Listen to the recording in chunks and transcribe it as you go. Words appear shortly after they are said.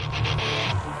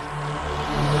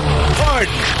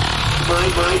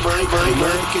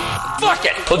American. Fuck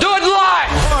it! We'll do it live!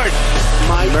 Lord,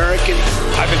 my American.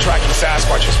 I've been tracking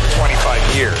Sasquatches for 25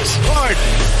 years. Lord,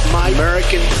 my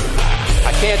American. I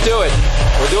can't do it.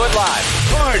 We'll do it live.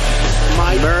 Lord,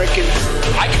 my American.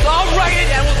 I'll write it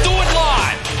and we'll do it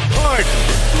live. Lord,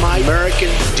 my American.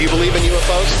 Do you believe in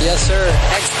UFOs? Yes, sir.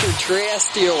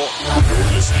 Extraterrestrial. You're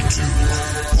listening to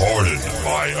Pardon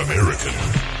My American.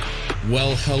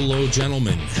 Well, hello,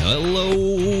 gentlemen. Hello,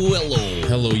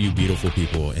 you beautiful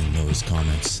people in those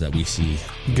comments that we see.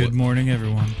 Good morning,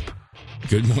 everyone.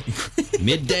 Good morning.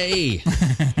 Midday.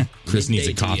 Chris needs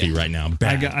a coffee right now.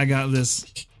 Bad. I got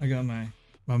this. I got my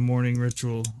morning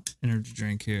ritual energy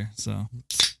drink here. So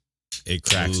It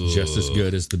cracks just as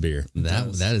good as the beer.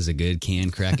 That is a good can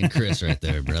cracking Chris right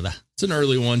there, brother. It's an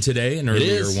early one today, an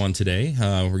earlier one today.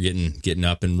 We're getting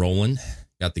up and rolling.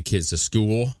 Got the kids to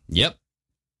school. Yep.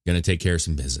 Gonna take care of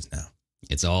some business now.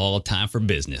 It's all time for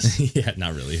business. Yeah,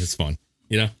 not really. It's fun.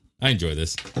 You know, I enjoy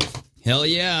this. Hell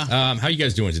yeah. How you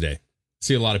guys doing today?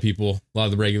 See a lot of people, a lot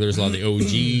of the regulars, a lot of the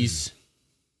OGs.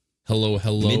 Hello.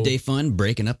 Midday fun,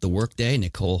 breaking up the workday.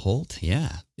 Nicole Holt. Yeah.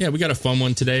 Yeah, we got a fun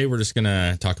one today. We're just going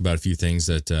to talk about a few things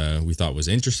that we thought was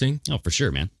interesting. Oh, for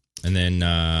sure, man. And then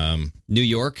New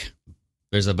York.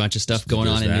 There's a bunch of stuff going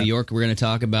on in New York we're going to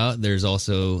talk about. There's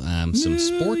also some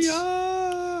sports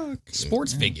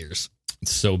figures.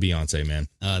 So Beyonce, man.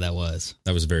 That was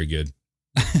very good.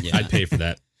 Yeah. I'd pay for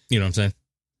that. You know what I'm saying?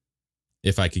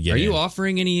 If I could get Are in. you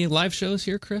offering any live shows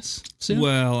here, Chris? Soon?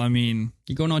 well, I mean,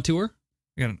 You going on tour?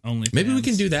 I got an OnlyFans. Maybe we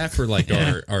can do that for like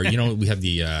our you know, we have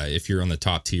the if you're on the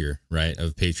top tier, right,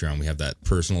 of Patreon, we have that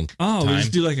personal Oh, we time.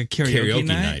 just do like a karaoke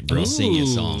night, bro. We'll sing you a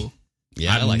song.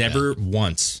 Yeah, I I've like never that.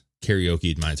 once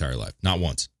karaoke'd my entire life. Not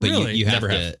once. But Really? you have Never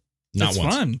to. have. Not It's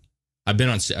once. fun. I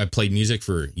played music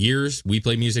for years. We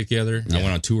played music together. Yeah. I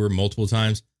went on tour multiple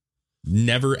times.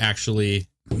 Never actually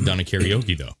done a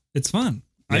karaoke though. It's fun.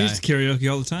 I Yeah. used to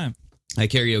karaoke all the time. I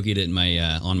karaoke'd it in my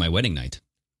on my wedding night.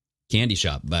 Candy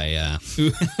Shop by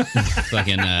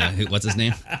fucking what's his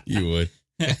name? You would.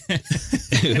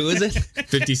 Who is it?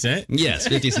 50 Cent? Yes,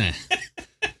 50 Cent.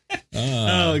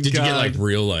 Did you get like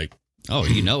real like Oh,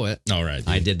 you know it. all right. Dude.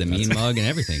 I did the mean mug and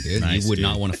everything, dude. Nice, you would dude.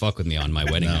 not want to fuck with me on my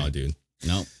wedding No, night. dude.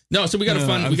 No. So we got a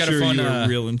fun I'm we got sure a fun you were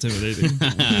real intimidating.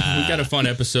 we got a fun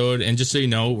episode, and just so you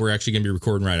know, we're actually going to be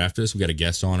recording right after this. We got a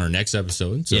guest on our next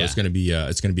episode, so Yeah. it's going to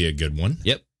be a good one.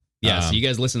 Yep. Yeah, so you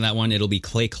guys listen to that one. It'll be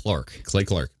Clay Clark. Clay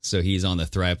Clark. So he's on the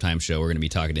Thrive Time show. We're going to be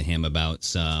talking to him about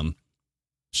some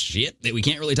shit that we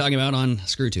can't really talk about on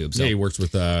ScrewTube. So Yeah, he works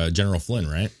with General Flynn,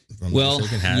 right? If I'm not well,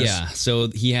 mistaken, has. yeah. So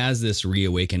he has this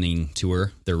Reawakening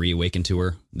tour, the Reawaken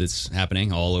tour that's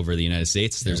happening all over the United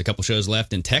States. There's a couple shows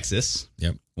left in Texas.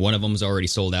 Yep. One of them's already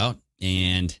sold out.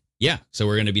 And yeah, so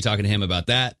we're going to be talking to him about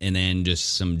that and then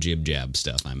just some jib jab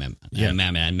stuff. I'm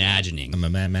imagining. I'm a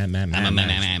man.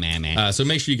 Man. So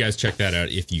make sure you guys check that out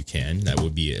if you can.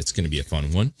 It's going to be a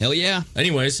fun one. Hell yeah.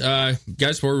 Anyways, guys,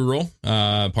 before we roll,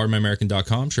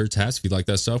 pardonmyamerican.com, shirts, hats, if you like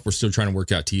that stuff. We're still trying to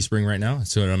work out Teespring right now.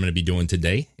 So what I'm going to be doing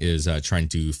today is trying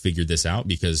to figure this out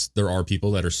because there are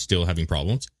people that are still having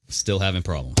problems. Still having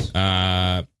problems.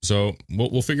 So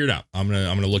we'll figure it out. I'm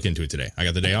gonna look into it today. I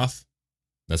got the day off.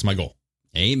 That's my goal.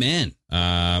 Amen.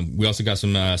 We also got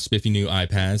some spiffy new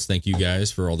iPads. Thank you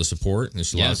guys for all the support.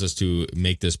 This allows us to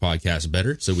make this podcast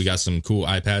better. So we got some cool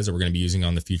iPads that we're going to be using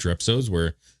on the future episodes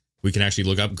where we can actually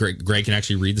look up. Greg can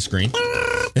actually read the screen.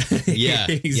 Yeah.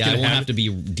 He's I gonna won't have- have to be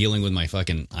dealing with my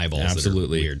fucking eyeballs.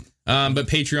 Absolutely. That are weird. But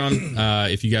Patreon,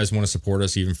 if you guys want to support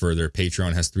us even further,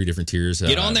 Patreon has 3 different tiers.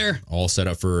 Get on there. All set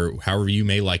up for however you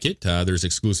may like it. There's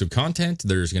exclusive content.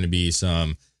 There's going to be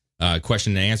some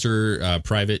question and answer,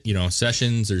 private,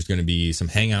 sessions. There's going to be some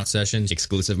hangout sessions.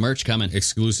 Exclusive merch coming.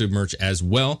 Exclusive merch as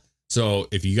well. So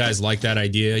if you guys like that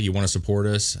idea, you want to support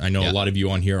us. I know a lot of you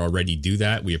on here already do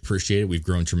that. We appreciate it. We've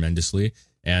grown tremendously.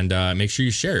 And make sure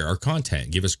you share our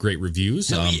content. Give us great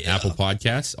reviews. Apple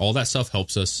Podcasts. All that stuff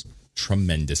helps us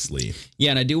tremendously.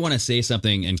 Yeah, and I do want to say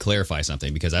something and clarify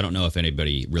something because I don't know if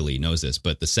anybody really knows this,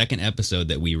 but the second episode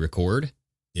that we record,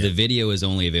 the video is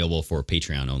only available for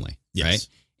Patreon only, right?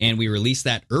 And we release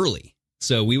that early.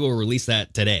 So we will release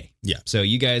that today. Yeah. So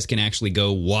you guys can actually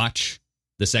go watch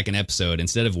the second episode.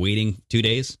 Instead of waiting 2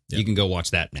 days, you can go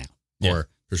watch that now or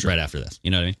for sure. right after this.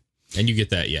 You know what I mean? And you get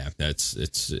that. Yeah,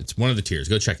 it's one of the tiers.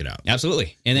 Go check it out.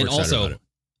 Absolutely. And then We're excited also about it.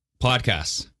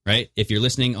 podcasts, right? If you're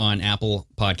listening on Apple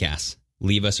Podcasts,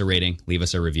 leave us a rating, leave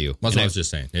us a review. That's what I was just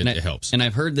saying. It helps. And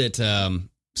I've heard that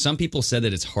some people said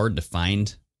that it's hard to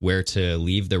find where to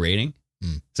leave the rating.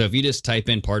 So if you just type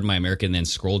in Pardon My American and then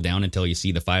scroll down until you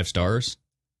see the 5 stars,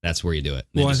 that's where you do it.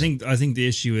 Well, I think the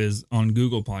issue is on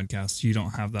Google Podcasts, you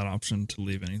don't have that option to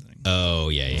leave anything. Oh,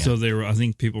 yeah. So I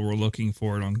think people were looking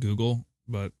for it on Google,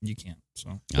 but you can't.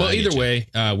 So well, either way,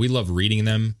 we love reading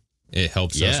them. It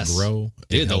helps us grow.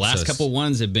 Dude, the last couple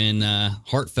ones have been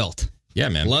heartfelt. Yeah,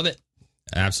 man. Love it.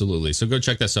 Absolutely. So go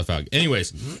check that stuff out.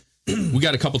 Anyways, we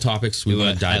got a couple topics we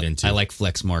want to dive into. I like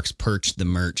flex marks. Perch the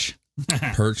merch.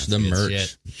 Perch the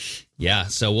merch. Yeah.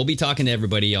 So we'll be talking to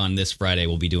everybody on this Friday.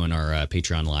 We'll be doing our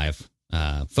Patreon live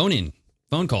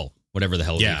phone call, whatever the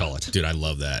hell we call it. Dude, I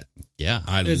love that. Yeah.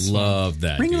 I love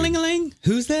that. Ring-a-ling-a-ling.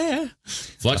 Who's there?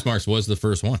 Flex Marks was the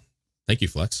first one. Thank you,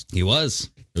 Flex. He was.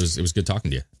 It was good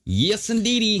talking to you. Yes,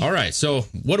 indeedy. All right. So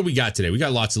what do we got today? We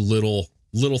got lots of little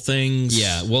things.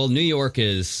 Yeah. Well, New York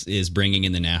is bringing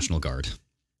in the National Guard.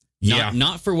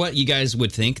 Not for what you guys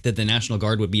would think that the National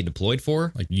Guard would be deployed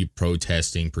for. Like you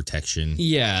protesting, protection.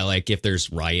 Yeah, like if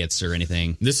there's riots or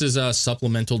anything. This is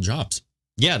supplemental jobs.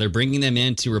 Yeah, they're bringing them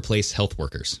in to replace health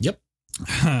workers. Yep.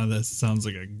 That sounds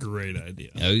like a great idea.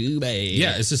 Oh, baby.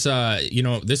 Yeah, it's just,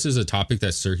 this is a topic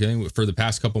that's circulating. For the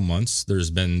past couple months,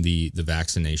 there's been the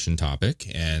vaccination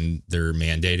topic, and they're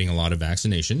mandating a lot of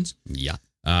vaccinations. Yeah.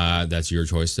 That's your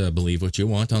choice to believe what you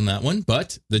want on that one.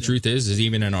 But the truth is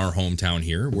even in our hometown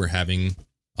here, we're having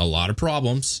a lot of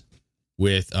problems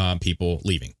with people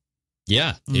leaving.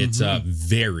 Yeah. It's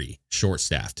very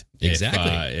short-staffed.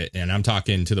 Exactly. And I'm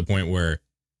talking to the point where,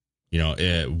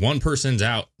 one person's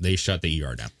out, they shut the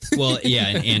ER down. Well, yeah,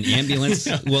 and ambulance.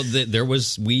 Well,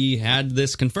 we had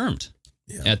this confirmed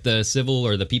at the civil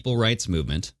or the people rights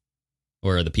movement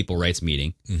or the people rights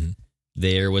meeting. Mm-hmm.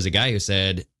 There was a guy who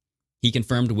said he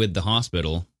confirmed with the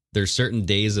hospital there's certain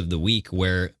days of the week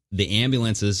where the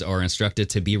ambulances are instructed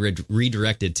to be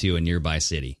redirected to a nearby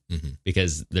city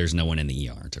because there's no one in the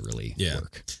ER to really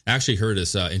work. I actually heard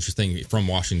this interesting from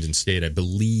Washington State. I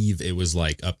believe it was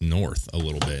like up north a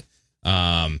little bit.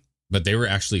 But they were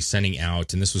actually sending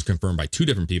out, and this was confirmed by two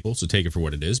different people, so take it for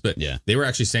what it is. But they were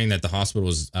actually saying that the hospital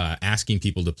was asking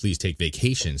people to please take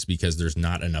vacations because there's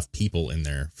not enough people in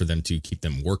there for them to keep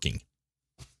them working.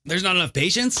 There's not enough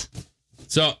patients?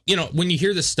 So, when you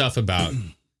hear this stuff about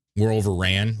we're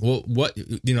overran, well,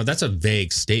 that's a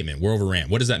vague statement. We're overran.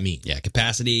 What does that mean? Yeah,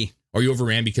 capacity. Are you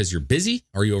overran because you're busy?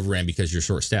 Or are you overran because you're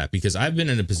short staffed? Because I've been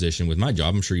in a position with my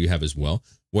job, I'm sure you have as well,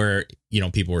 where,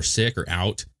 people are sick or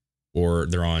out or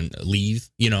they're on leave,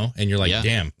 and you're like,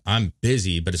 damn, I'm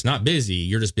busy, but it's not busy.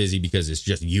 You're just busy because it's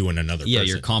just you and another person. Yeah,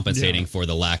 you're compensating for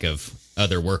the lack of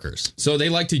other workers. So they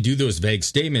like to do those vague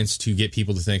statements to get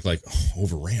people to think like,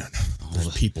 overran.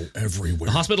 There's people everywhere.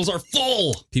 The hospitals are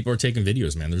full. People are taking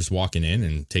videos, man. They're just walking in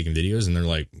and taking videos, and they're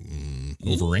like,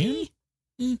 overran?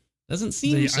 Doesn't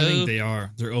seem so. I think they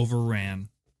are. They're overran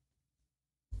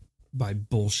by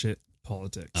bullshit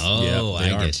politics. Oh, I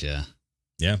get you.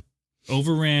 Yeah.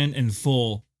 Overran and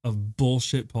full of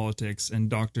bullshit politics and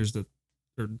doctors that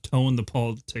are towing the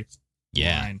politics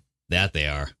line. That they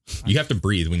are. You have to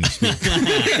breathe when you speak.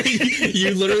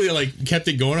 You literally kept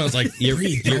it going. I was like, you're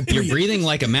breathing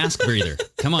like a mask breather.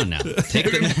 Come on now. Take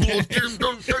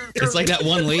the It's like that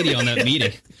one lady on that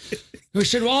meeting. We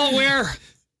should all wear.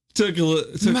 Took a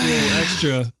little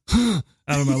extra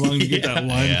out of my lung to get that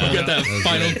line. You got that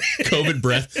final COVID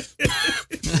breath.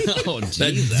 Oh, geez.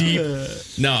 That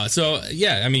deep. No, so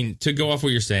I mean, to go off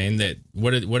what you're saying, that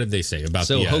what did they say about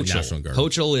the National Guard?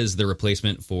 Hochul is the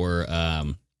replacement for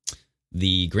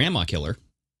the grandma killer,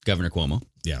 Governor Cuomo.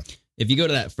 Yeah. If you go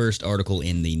to that first article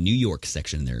in the New York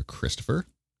section there, Christopher.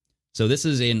 So this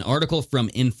is an article from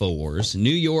InfoWars. New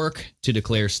York to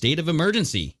declare state of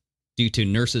emergency due to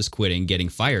nurses quitting, getting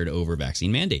fired over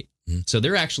vaccine mandate. So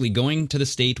they're actually going to the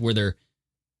state where they're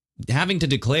having to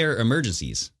declare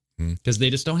emergencies because they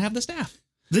just don't have the staff.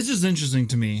 This is interesting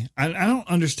to me. I don't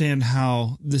understand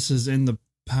how this is in the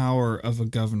power of a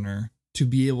governor to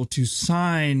be able to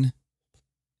sign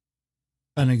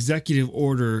an executive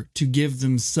order to give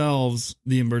themselves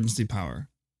the emergency power.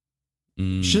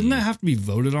 Shouldn't that have to be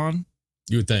voted on?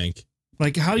 You would think.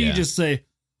 Like, how do you just say,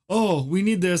 oh, we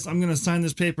need this, I'm going to sign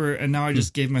this paper, and now I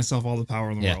just gave myself all the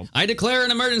power in the world. I declare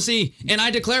an emergency, and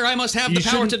I declare I must have the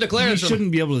power to declare it. You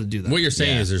shouldn't be able to do that. What you're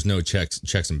saying is there's no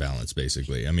checks and balance,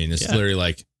 basically. I mean, it's literally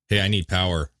like, hey, I need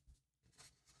power.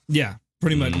 Yeah,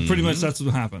 pretty much. Pretty much that's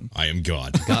what happened. I am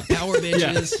God. Got power,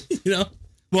 bitches.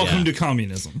 Welcome to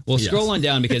communism. Well, scroll on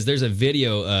down because there's a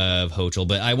video of Hochul,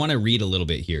 but I want to read a little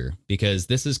bit here because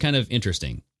this is kind of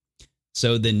interesting.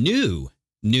 So the new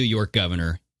New York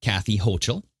governor, Kathy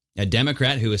Hochul, a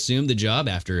Democrat who assumed the job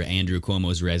after Andrew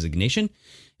Cuomo's resignation,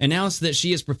 announced that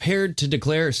she is prepared to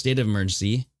declare a state of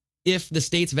emergency if the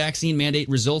state's vaccine mandate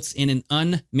results in an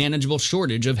unmanageable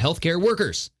shortage of healthcare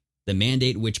workers. The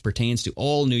mandate, which pertains to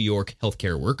all New York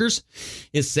healthcare workers,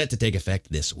 is set to take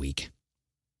effect this week.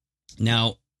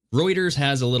 Now, Reuters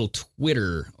has a little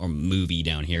Twitter or movie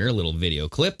down here, a little video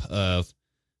clip of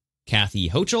Kathy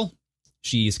Hochul.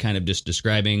 She's kind of just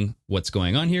describing what's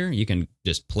going on here. You can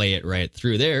just play it right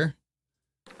through there.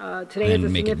 Today is a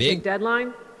significant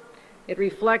deadline. It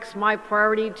reflects my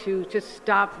priority to just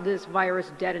stop this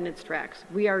virus dead in its tracks.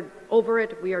 We are over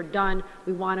it. We are done.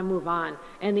 We want to move on.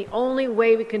 And the only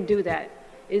way we can do that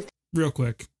is... Real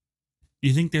quick. Do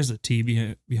you think there's a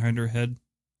T behind her head?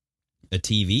 A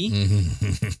TV?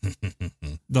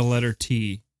 The letter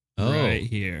T. Right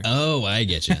here. Oh, I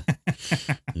get you.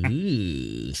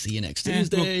 Ooh, see you next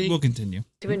Tuesday. We'll continue.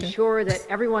 To ensure that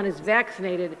everyone is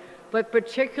vaccinated, but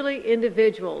particularly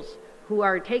individuals who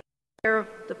are taking care of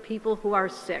the people who are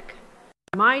sick.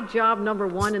 My job number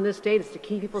one in this state is to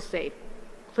keep people safe.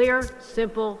 Clear,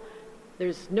 simple.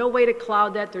 There's no way to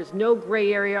cloud that. There's no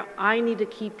gray area. I need to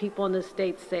keep people in this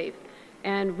state safe.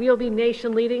 And we'll be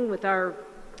nation leading with our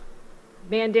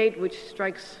mandate, which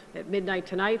strikes at midnight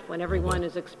tonight, when everyone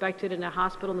is expected in a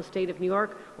hospital in the state of New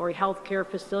York or a healthcare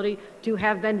facility to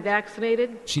have been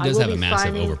vaccinated. She does have a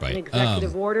massive overbite. An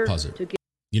executive order to get.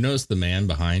 You notice the man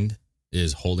behind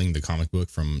is holding the comic book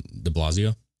from De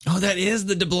Blasio? Oh, that is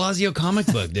the De Blasio comic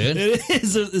book, dude. It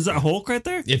is. Is that Hulk right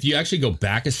there? If you actually go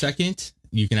back a second,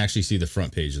 you can actually see the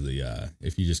front page of the,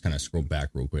 if you just kind of scroll back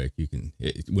real quick, you can,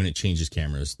 when it changes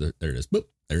cameras, there it is. Boop,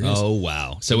 there it is. Oh,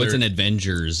 wow. So it's an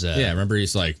Avengers. Yeah, remember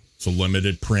he's like, it's a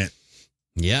limited print.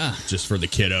 Yeah. Just for the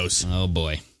kiddos. Oh,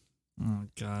 boy. Oh,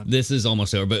 God. This is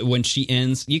almost over. But when she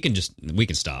ends, we can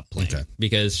stop playing. Okay.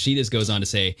 Because she just goes on to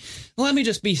say, let me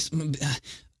just be,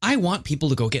 I want people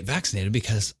to go get vaccinated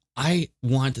because I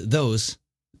want those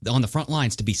on the front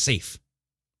lines to be safe.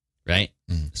 Right?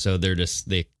 Mm-hmm. So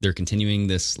they're continuing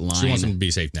this line. She wants them to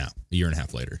be safe now, a year and a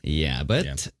half later. Yeah,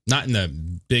 but not in the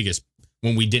biggest,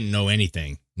 when we didn't know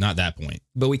anything, not that point.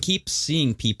 But we keep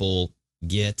seeing people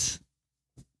get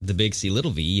the big C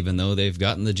little V, even though they've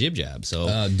gotten the jab.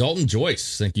 So Dalton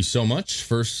Joyce, thank you so much.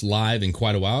 First live in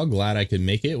quite a while. Glad I could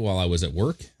make it while I was at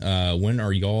work. When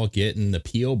are y'all getting the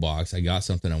P.O. box? I got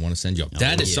something I want to send y'all.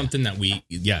 That is something that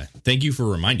thank you for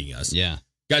reminding us. Yeah.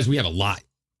 Guys, we have a lot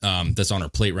that's on our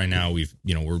plate right now.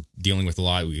 We're dealing with a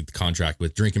lot. We have the contract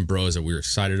with Drinking Bros that we're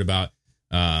excited about.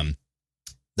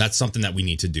 That's something that we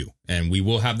need to do, and we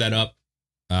will have that up.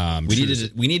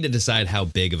 We need to decide how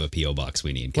big of a P.O. box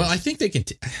we need. Well, I think they can.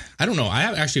 I don't know. I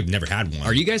actually have never had one.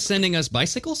 Are you guys sending us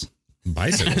bicycles?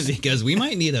 Bicycles? Because we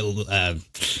might need a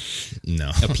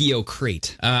P.O.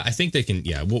 crate. I think they can.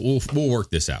 Yeah, we'll work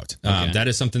this out. Okay. That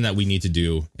is something that we need to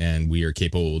do, and we are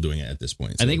capable of doing it at this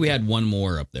point. So I think we had one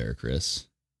more up there, Chris.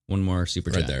 One more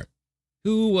super chat. Right there.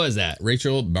 Who was that?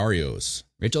 Rachel Barrios.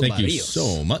 Thank you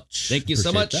so much. Thank you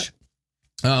so much.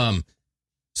 That.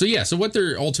 So what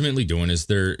they're ultimately doing is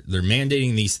they're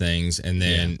mandating these things, and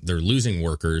then they're losing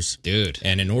workers. Dude.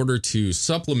 And in order to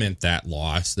supplement that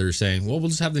loss, they're saying, well, we'll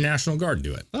just have the National Guard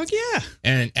do it. Fuck yeah.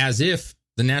 And as if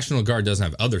the National Guard doesn't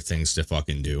have other things to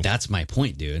fucking do. That's my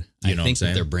point, dude. I think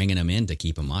that they're bringing them in to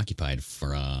keep them occupied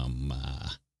from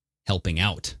helping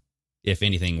out. If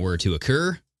anything were to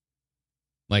occur,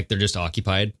 like they're just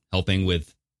occupied helping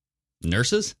with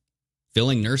nurses,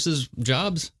 filling nurses'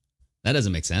 jobs. That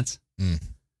doesn't make sense.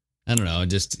 I don't know.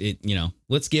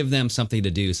 Let's give them something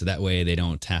to do so that way they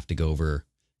don't have to go over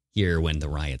here when the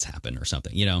riots happen or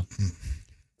something.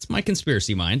 It's my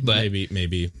conspiracy mind, but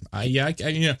maybe. I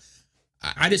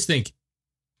just think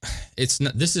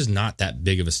this is not that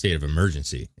big of a state of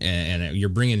emergency, and you're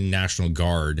bringing National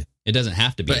Guard. It doesn't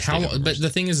have to be. But the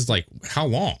thing is like, how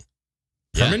long?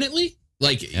 Permanently?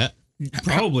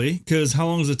 Probably, because how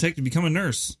long does it take to become a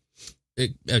nurse? A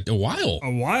while.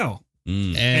 A while.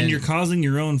 And you're causing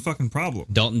your own fucking problem.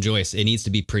 Dalton Joyce, it needs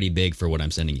to be pretty big for what I'm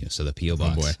sending you. So the P.O.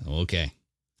 box. Oh boy. Okay.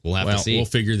 We'll have to see. We'll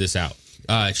figure this out.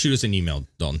 Shoot us an email,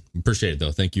 Dalton. Appreciate it,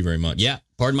 though. Thank you very much. Yeah.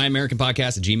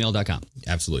 PardonMyAmericanPodcast@gmail.com.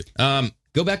 Absolutely.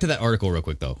 Go back to that article real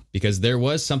quick, though, because there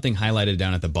was something highlighted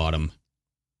down at the bottom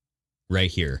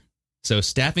right here. So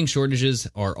staffing shortages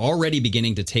are already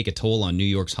beginning to take a toll on New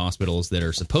York's hospitals that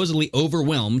are supposedly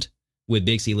overwhelmed with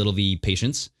Big C Little V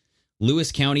patients.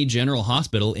 Lewis County General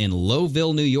Hospital in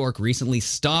Lowville, New York, recently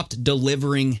stopped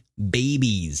delivering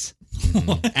babies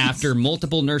after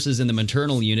multiple nurses in the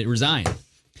maternal unit resigned.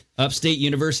 Upstate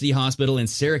University Hospital in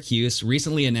Syracuse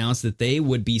recently announced that they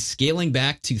would be scaling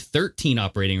back to 13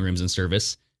 operating rooms in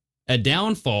service, a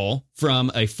downfall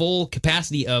from a full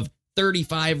capacity of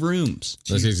 35 rooms.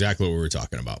 That's exactly what we were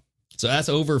talking about. So that's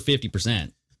over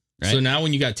 50%. Right? So now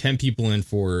when you got 10 people in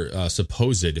for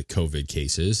supposed COVID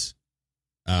cases,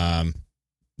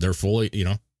 they're full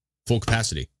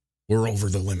capacity. we're over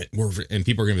the limit. And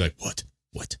people are going to be like,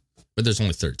 what? But there's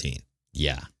only 13.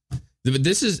 Yeah. But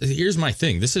here's my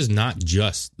thing. This is not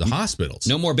just the hospitals.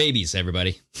 No more babies,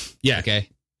 everybody. Yeah. Okay.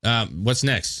 What's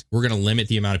next? We're going to limit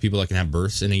the amount of people that can have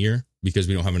births in a year because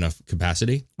we don't have enough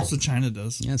capacity. That's what China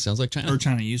does. Yeah, it sounds like China. Or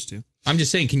China used to. I'm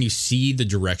just saying, can you see the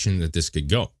direction that this could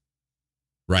go?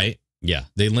 Right? Yeah.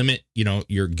 They limit,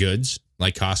 your goods.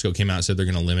 Like Costco came out and said they're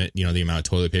going to limit, the amount of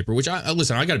toilet paper, which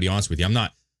listen, I got to be honest with you.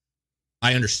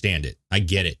 I understand it. I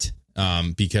get it.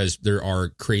 Because there are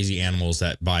crazy animals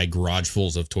that buy garage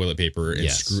fulls of toilet paper and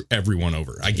screw everyone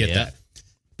over. I get that.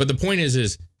 But the point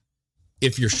is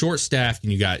if you're short staffed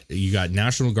and you got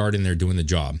National Guard in there doing the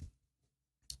job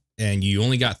and you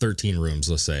only got 13 rooms,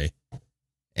 let's say,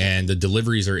 and the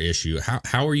deliveries are issue,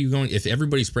 how are you going, if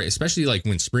everybody's, especially like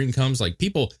when spring comes, like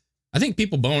I think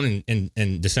people bone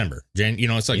in December.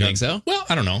 It's like, you think so? Well,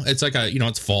 I don't know. It's like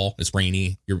it's fall, it's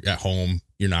rainy, you're at home,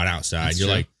 you're not outside, That's you're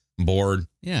true. like bored.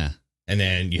 Yeah. And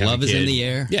then you have love a kid. is in the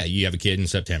air. Yeah, you have a kid in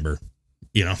September.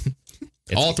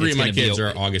 All three of my kids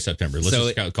are August, September. Let's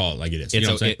just call it like it is. You know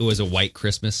what I'm saying? It was a white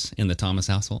Christmas in the Thomas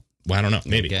household. Well, I don't know,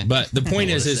 maybe. Okay. But the point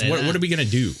is what are we going to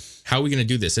do? How are we going to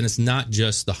do this? And it's not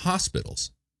just the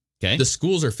hospitals. Okay. The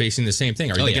schools are facing the same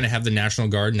thing. Are they going to have the National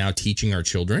Guard now teaching our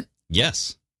children?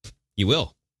 Yes, you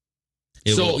will.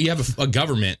 You have a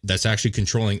government that's actually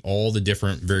controlling all the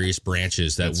different various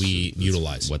branches that we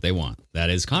utilize. What they want. That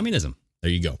is communism.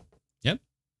 There you go. Yep.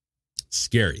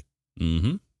 Scary.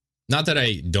 Mm-hmm. Not that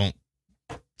I don't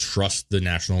trust the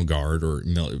National Guard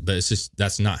but it's just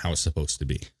that's not how it's supposed to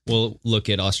be. Well, look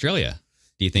at Australia.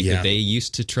 Do you think that they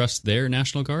used to trust their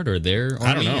National Guard or their army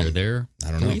I don't know. or their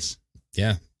police?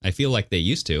 Yeah. I feel like they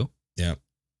used to. Yeah.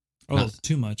 Oh,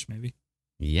 too much, maybe.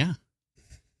 Yeah.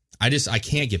 I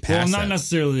can't get past not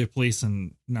necessarily the police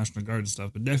and National Guard and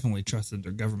stuff, but definitely trusted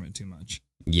their government too much.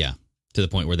 Yeah. To the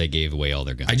point where they gave away all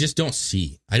their guns. I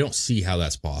don't see how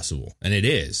that's possible. And it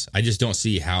is. I just don't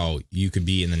see how you could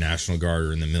be in the National Guard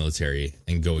or in the military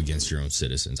and go against your own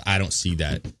citizens. I don't see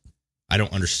that. I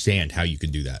don't understand how you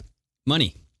could do that.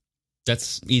 Money.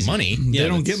 That's easy. Money? Yeah, they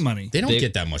don't get money. They don't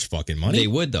get that much fucking money. They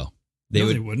would, though. They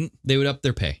wouldn't. They would up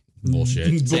their pay.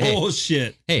 Bullshit.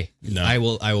 Bullshit. Hey, no. I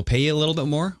will pay you a little bit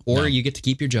more, or you get to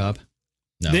keep your job.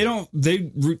 No. They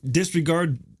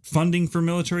disregard funding for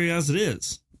military as it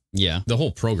is. Yeah. The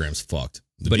whole program's fucked.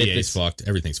 The VA's fucked.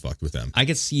 Everything's fucked with them. I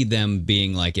could see them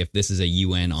being like, if this is a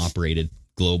UN operated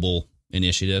global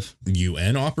initiative.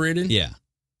 UN operated? Yeah.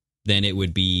 Then it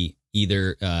would be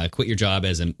either quit your job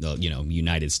as a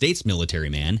United States military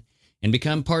man and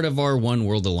become part of our One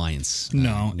World Alliance.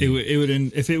 No, it would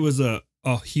if it was a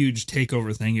huge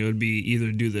takeover thing, it would be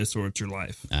either do this or it's your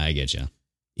life. I get you.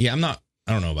 Yeah,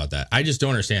 I don't know about that. I just don't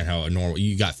understand how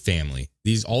you got family.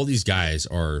 All these guys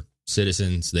are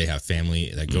citizens. They have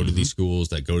family that go to these schools,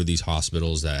 that go to these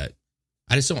hospitals. That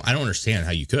I don't understand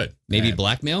how you could. Maybe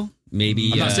blackmail.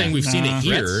 Maybe I'm not saying we've seen it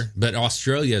here, threats. but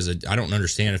Australia I don't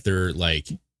understand if they're like.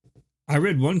 I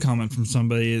read one comment from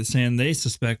somebody saying they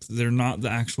suspect they're not the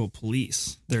actual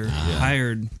police. They're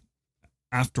hired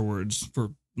afterwards for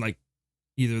like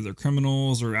either they're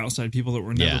criminals or outside people that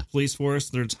were never police force.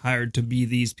 They're just hired to be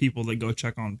these people that go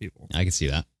check on people. I can see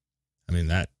that. I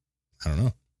mean, I don't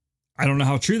know. I don't know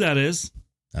how true that is.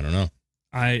 I don't know.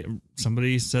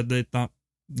 Somebody said they thought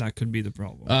that could be the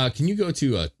problem. Can you go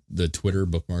to the Twitter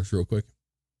bookmarks real quick?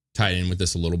 Tie it in with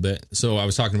this a little bit. So I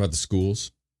was talking about the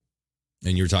schools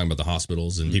and you were talking about the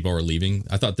hospitals and people are leaving.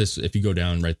 I thought if you go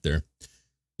down right there,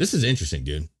 this is interesting,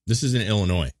 dude. This is in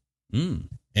Illinois.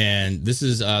 And this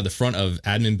is the front of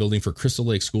admin building for Crystal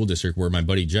Lake School District where my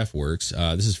buddy Jeff works.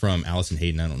 This is from Allison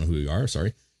Hayden. I don't know who you are.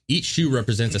 Sorry. Each shoe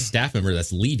represents a staff member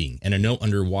that's leaving and a note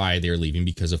under why they're leaving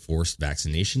because of forced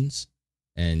vaccinations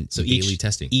and so daily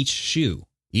testing. Each shoe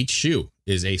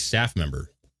is a staff member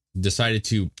decided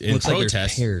to looks protest. Like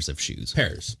there's pairs of shoes.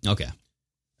 Pairs. Okay.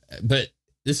 But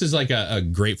this is like a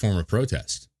great form of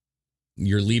protest.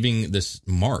 You're leaving this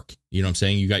mark. You know what I'm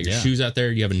saying? You got your shoes out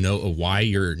there. You have a note of why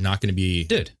you're not going to be.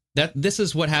 Dude, this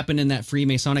is what happened in that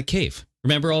Freemasonic cave.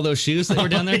 Remember all those shoes that were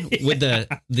down there with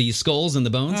the skulls and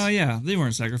the bones? Oh, yeah. They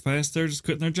weren't sacrificed. They're just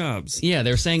quitting their jobs. Yeah,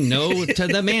 they're saying no to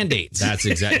the mandates. That's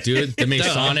exact, dude. The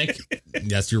Masonic.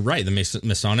 Yes, you're right. The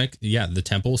Masonic. Yeah, the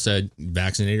temple said,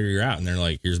 vaccinate or you're out. And they're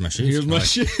like, here's my shoes. Here's my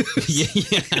shoes.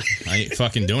 Yeah. I ain't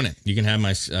fucking doing it. You can have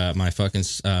my fucking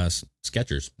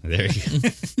Skechers. There you go.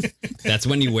 That's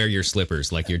when you wear your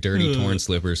slippers, like your dirty, torn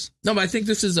slippers. No, but I think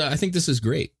this is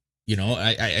great. You know,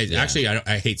 actually,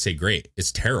 I hate to say great.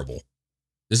 It's terrible.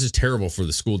 This is terrible for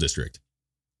the school district.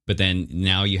 But then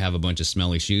now you have a bunch of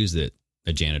smelly shoes that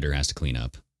a janitor has to clean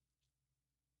up.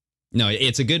 No,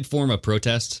 it's a good form of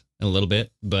protest. a little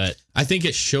bit, but I think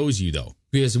it shows you though,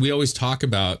 because we always talk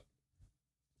about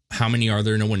how many are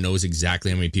there. No one knows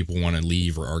exactly how many people want to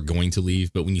leave or are going to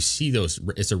leave. But when you see those,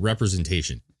 it's a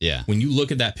representation. Yeah. When you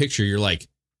look at that picture, you're like,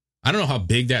 I don't know how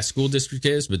big that school district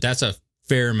is, but that's a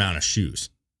fair amount of shoes.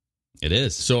 It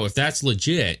is. So if that's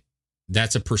legit,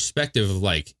 that's a perspective of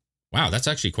like, wow, that's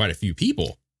actually quite a few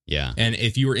people. Yeah. And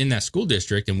if you were in that school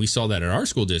district and we saw that at our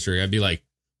school district, I'd be like,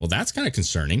 well, that's kind of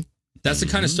concerning. That's the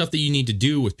kind of stuff that you need to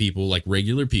do with people, like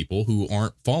regular people who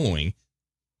aren't following.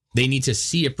 They need to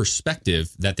see a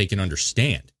perspective that they can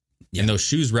understand. Yeah. And those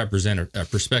shoes represent a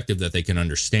perspective that they can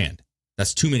understand.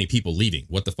 That's too many people leaving.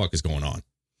 What the fuck is going on?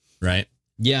 Right?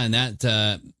 Yeah, and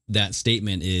that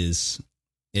statement is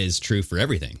true for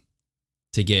everything.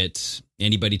 To get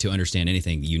anybody to understand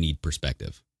anything, you need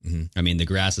perspective. Mm-hmm. I mean, the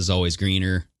grass is always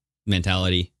greener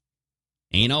mentality.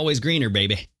 Ain't always greener,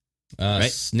 baby.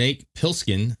 Right? Snake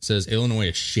Pilskin says Illinois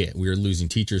is shit. We are losing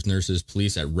teachers, nurses,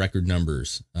 police at record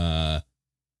numbers.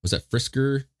 Was that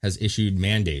Frisker has issued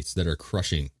mandates that are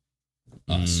crushing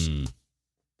us.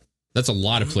 That's a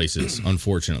lot of places,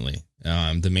 unfortunately.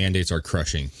 The mandates are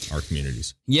crushing our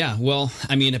communities. Yeah, well,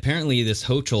 I mean, apparently this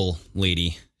Hochul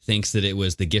lady thinks that it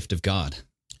was the gift of God.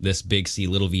 This big C,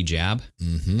 little V jab.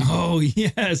 Mm-hmm. Oh,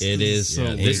 yes. It is.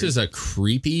 So this is a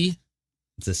creepy.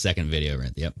 It's the second video,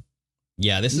 right? Yep.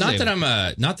 Yeah, this is not that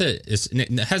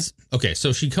it has. Okay,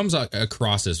 so she comes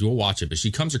across this. We'll watch it, but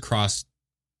she comes across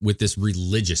with this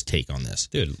religious take on this.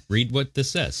 Dude, read what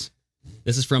this says.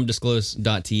 This is from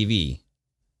disclose.tv.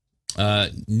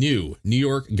 New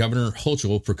York Governor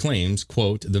Hochul proclaims,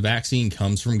 quote, the vaccine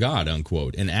comes from God,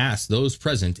 unquote, and asks those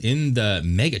present in the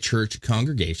megachurch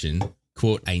congregation,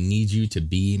 quote, I need you to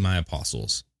be my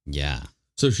apostles. Yeah.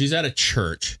 So she's at a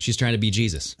church. She's trying to be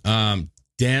Jesus.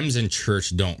 Dems and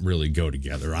church don't really go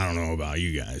together. I don't know about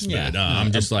you guys, but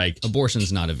I'm just like,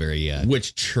 abortion's not a very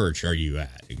which church are you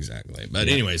at exactly? But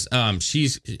anyways,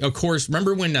 she's, of course,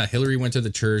 remember when Hillary went to the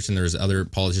church and there's other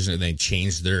politicians and they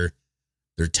changed their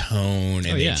tone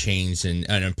and they changed and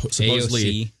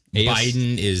supposedly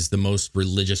Biden is the most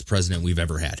religious president we've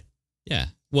ever had. Yeah.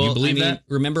 Well, you believe that?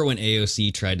 Remember when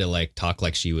AOC tried to like talk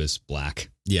like she was black?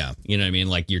 Yeah. You know what I mean?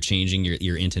 Like you're changing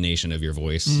your intonation of your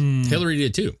voice. Hillary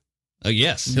did too. Oh,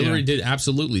 yes. Hillary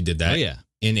absolutely did that. Oh, yeah.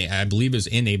 I believe it was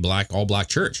in a all black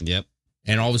church. Yep.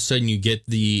 And all of a sudden you get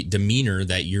the demeanor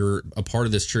that you're a part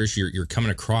of this church. You're coming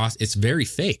across. It's very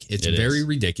fake. It's very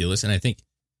ridiculous. And I think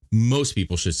most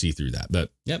people should see through that,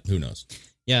 but who knows?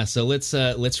 Yeah. So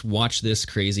let's watch this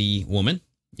crazy woman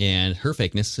and her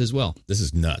fakeness as well. This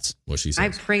is nuts what she says. I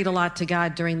prayed a lot to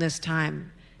God during this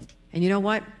time. And you know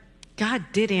what? God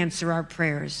did answer our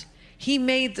prayers. He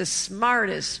made the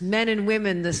smartest men and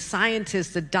women, the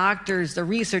scientists, the doctors, the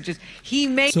researchers.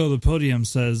 So the podium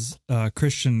says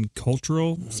Christian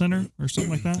Cultural Center or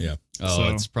something like that? Yeah.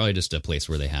 Oh, it's probably just a place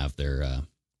where they have their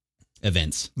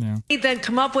events. Yeah. Then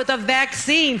come up with a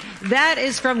vaccine that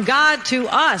is from God to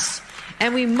us.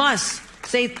 And we must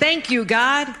say, thank you,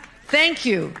 God. Thank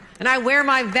you. And I wear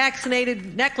my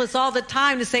vaccinated necklace all the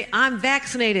time to say, I'm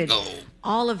vaccinated. Oh.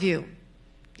 All of you.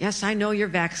 Yes, I know you're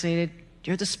vaccinated.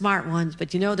 You're the smart ones,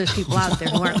 but you know there's people out there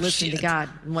who aren't listening to God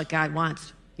and what God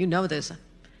wants. You know this.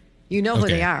 You know who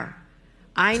they are.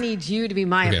 I need you to be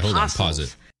my apostles. Hold on, pause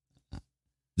it.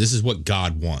 This is what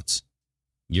God wants.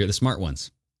 You're the smart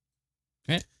ones.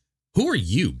 Right? Who are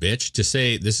you, bitch, to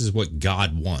say this is what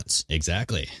God wants?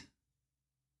 Exactly.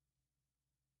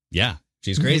 Yeah,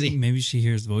 she's crazy. Maybe she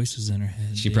hears voices in her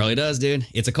head. She probably does, dude.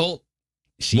 It's a cult.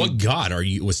 What God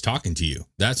was talking to you?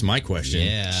 That's my question.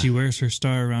 Yeah. She wears her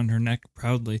star around her neck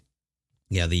proudly.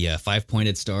 Yeah, the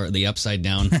 5-pointed star, the upside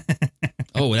down.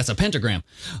 Oh, that's a pentagram.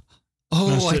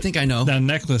 Oh, no, I think I know. That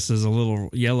necklace is a little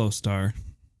yellow star.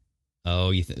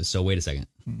 Oh, so wait a second.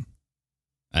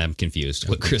 I'm confused.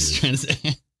 What Chris is trying to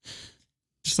say?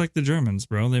 Just like the Germans,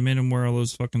 bro. They made them wear all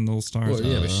those fucking little stars.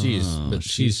 Well, yeah, but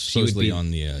she's supposedly on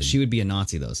the... She would be a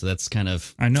Nazi, though, so that's kind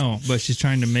of... I know, but she's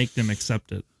trying to make them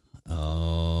accept it.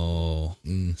 Oh,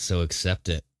 so accept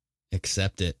it.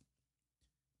 Accept it.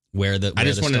 I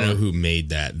just want to know who made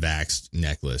that vaxxed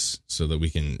necklace so that we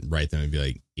can write them and be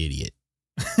like, idiot.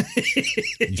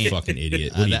 You fucking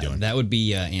idiot. What are you doing? That would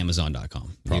be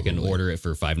Amazon.com. Probably. You can order it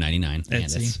for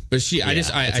 $5.99. But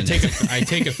I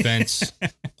take offense.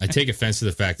 I take offense to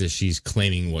the fact that she's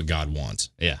claiming what God wants.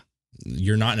 Yeah.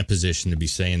 You're not in a position to be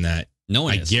saying that. No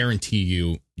one is.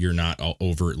 Guarantee you're not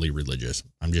overtly religious.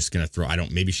 I'm just going to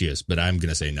maybe she is, but I'm going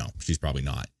to say no. She's probably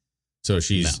not. So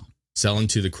she's selling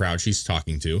to the crowd she's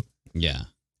talking to. Yeah.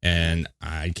 And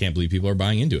I can't believe people are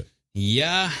buying into it.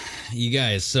 Yeah. you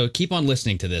guys. So keep on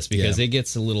listening to this because it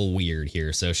gets a little weird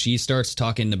here. So she starts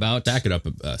talking about. Back it up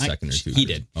a second or two. He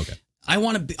did. Okay. I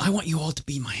want you all to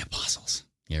be my apostles.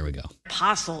 Here we go.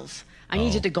 Apostles. I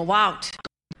need you to go out.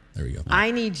 There we go.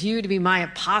 I need you to be my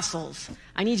apostles.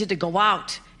 I need you to go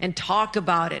out and talk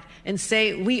about it and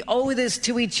say, we owe this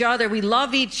to each other. We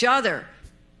love each other.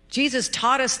 Jesus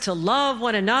taught us to love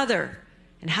one another.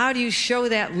 And how do you show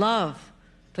that love?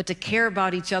 But to care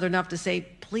about each other enough to say,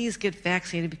 please get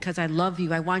vaccinated because I love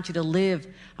you. I want you to live.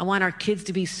 I want our kids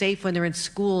to be safe when they're in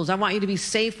schools. I want you to be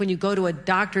safe when you go to a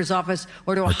doctor's office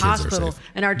or to a hospital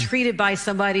and are treated by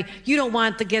somebody. You don't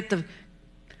want to get the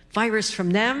virus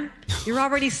from them. You're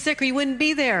already sick or you wouldn't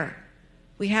be there.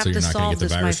 We have to solve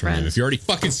this, my friends. If you're already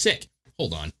fucking sick,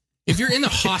 hold on. If you're in the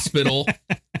hospital,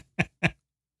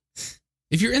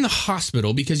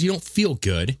 because you don't feel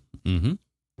good,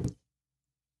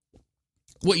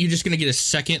 what, you're just going to get a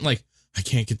second, like, I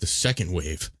can't get the second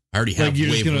wave. I already have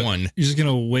wave 1. You're just going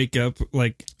to wake up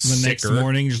like the next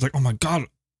morning. You're just like, oh my God,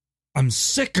 I'm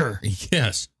sicker.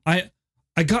 Yes. I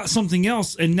got something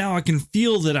else and now I can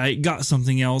feel that I got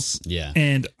something else. Yeah.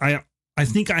 And I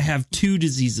think I have 2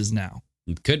 diseases now.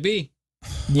 Could be.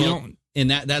 And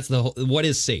that's the whole, what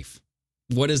is safe?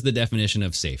 What is the definition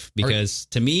of safe? Because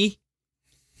to me,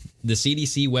 the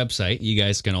CDC website, you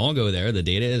guys can all go there. The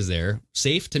data is there.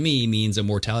 Safe to me means a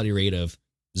mortality rate of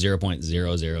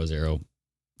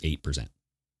 0.0008%.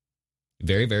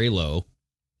 Very, very low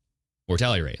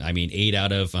mortality rate. I mean, 8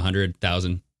 out of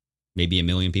 100,000, maybe a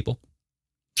million people.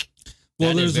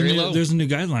 Well, there's a new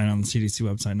guideline on the CDC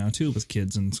website now, too, with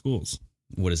kids in schools.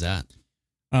 What is that?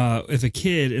 If a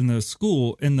kid in the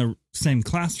school, in the same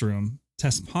classroom,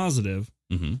 tests positive,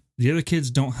 the other kids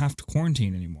don't have to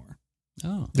quarantine anymore.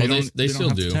 Oh, they still don't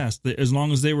have do. to test. As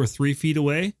long as they were 3 feet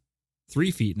away,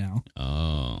 3 feet now.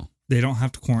 Oh, they don't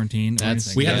have to quarantine.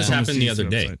 We had this happen the other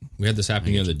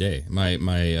day.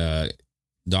 My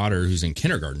daughter, who's in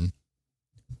kindergarten,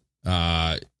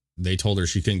 they told her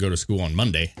she couldn't go to school on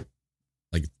Monday,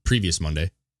 like previous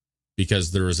Monday,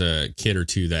 because there was a kid or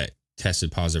two that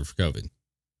tested positive for COVID,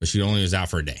 but she only was out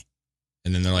for a day.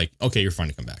 And then they're like, okay, you're fine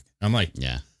to come back. I'm like,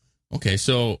 yeah. Okay.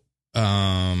 So,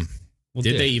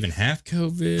 did they even have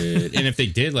COVID? And if they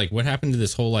did, like, what happened to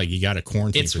this whole, like, you got to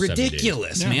quarantine it's for 7 days?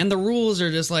 Ridiculous, man. The rules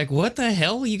are just like, what the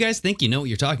hell? You guys think you know what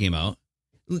you're talking about?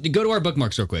 Go to our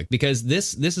bookmarks real quick, because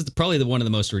this is probably one of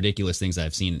the most ridiculous things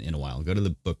I've seen in a while. Go to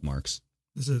the bookmarks.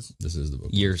 This is the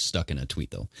bookmark. You're stuck in a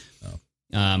tweet, though.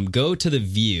 Go to the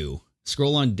View.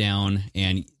 Scroll on down,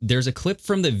 and there's a clip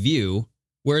from the View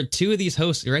where 2 of these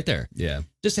hosts, right there,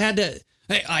 just had to,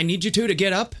 hey, I need you 2 to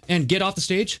get up and get off the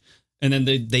stage. And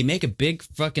then they make a big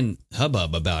fucking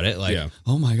hubbub about it. Like,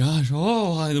 oh my gosh,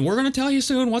 we're going to tell you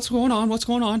soon what's going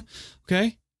on.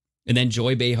 Okay. And then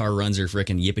Joy Behar runs her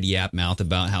freaking yippity yap mouth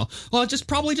about how,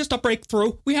 probably just a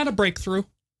breakthrough. We had a breakthrough.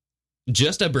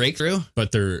 Just a breakthrough?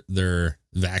 But they're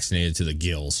vaccinated to the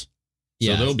gills.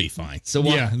 So they'll be fine. So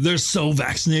they're so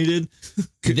vaccinated.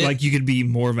 Like you could be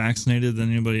more vaccinated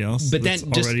than anybody else. But then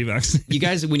already vaccinated. You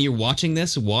guys, when you're watching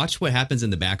this, watch what happens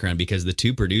in the background, because the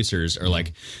 2 producers are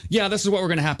like, yeah, this is what we're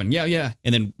going to happen. Yeah.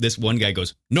 And then this one guy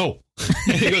goes, no.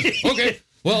 And he goes, okay.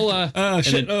 Well,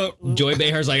 Joy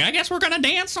Behar's like, I guess we're going to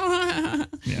dance.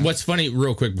 What's funny,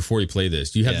 real quick, before you play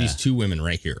this, you have these 2 women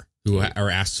right here who are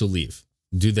asked to leave.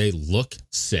 Do they look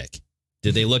sick?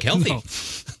 Did they look healthy? No.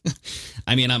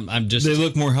 I mean, I'm just... They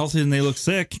look more healthy than they look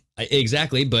sick.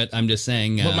 Exactly, but I'm just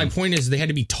saying... But my point is, they had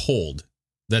to be told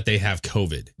that they have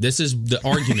COVID. This is the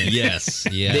argument. Yes.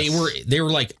 They were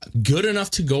like good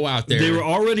enough to go out there. They were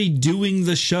already doing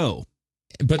the show.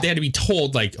 But they had to be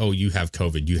told, like, oh, you have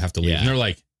COVID. You have to leave. Yeah. And they're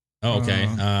like, oh, okay.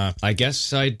 I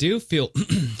guess I do feel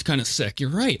kind of sick.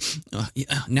 You're right.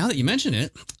 Now that you mention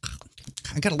it,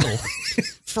 I got a little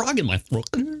frog in my throat.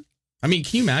 I mean,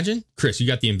 can you imagine? Chris, you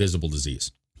got the invisible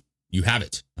disease. You have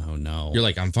it. Oh, no. You're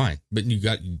like, I'm fine. But you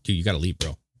got to leave,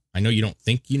 bro. I know you don't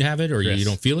think you have it or Chris, you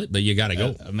don't feel it, but you got to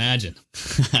go. Imagine.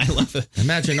 I love it.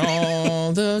 Imagine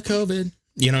all the COVID.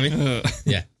 You know what I mean?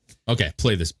 Yeah. Okay,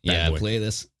 play this bad boy. Play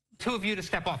this. 2 of you to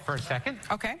step off for a second.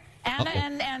 Okay. Anna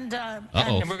and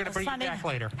we're going to bring you back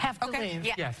later. Have to leave.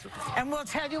 Yeah. Yes. And we'll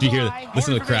tell you Do you why. hear that?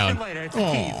 Listen to the crowd.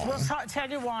 We'll tell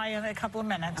you why in a couple of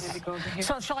minutes.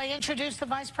 So shall I introduce the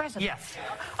vice president? Yes.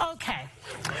 Okay.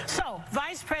 So,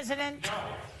 vice president.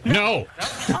 No.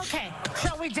 Okay.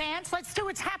 Shall we dance? Let's do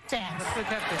a tap dance. Let's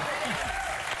do a tap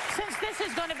dance. Since this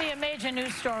is going to be a major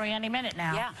news story any minute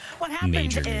now, Yeah. what happened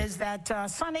Major is that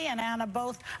Sonny and Anna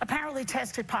both apparently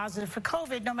tested positive for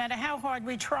COVID. No matter how hard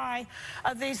we try,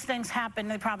 these things happen.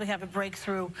 They probably have a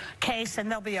breakthrough case,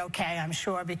 and they'll be okay, I'm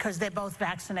sure, because they're both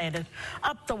vaccinated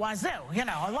up the wazoo. You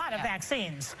know, a lot of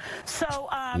vaccines. So,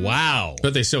 Wow.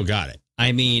 But they still got it.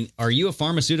 I mean, are you a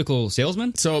pharmaceutical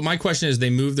salesman? So my question is, they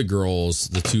moved the girls,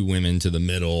 the two women, to the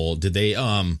middle. Did they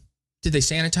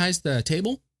sanitize the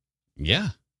table? Yeah.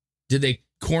 Did they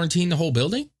quarantine the whole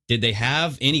building? Did they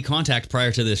have any contact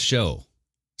prior to this show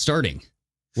starting?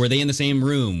 Were they in the same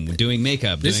room doing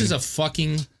makeup? This is a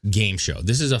fucking game show.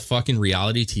 This is a fucking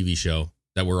reality TV show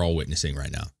that we're all witnessing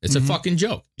right now. It's a fucking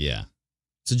joke. Yeah.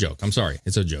 It's a joke. I'm sorry.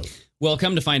 It's a joke. Well,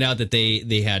 come to find out that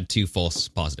they had 2 false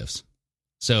positives.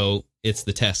 So it's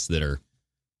the tests that are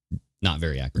not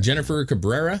very accurate. Jennifer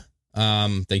Cabrera,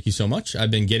 thank you so much.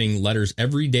 I've been getting letters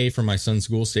every day from my son's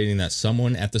school stating that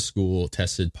someone at the school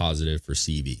tested positive for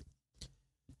CV.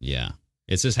 Yeah.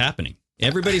 It's just happening.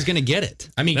 Everybody's going to get it.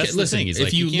 I mean, That's the listen, thing. It's if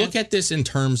like, you can't- look at this in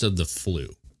terms of the flu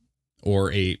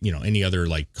or any other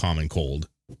like common cold,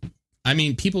 I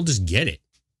mean, people just get it.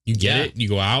 You get it. You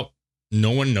go out.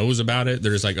 No one knows about it.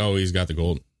 They're just like, oh, he's got the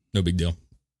cold. No big deal.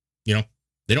 You know,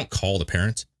 they don't call the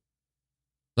parents.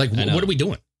 Like, what are we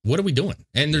doing? What are we doing?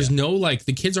 And there's no, like,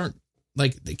 the kids aren't,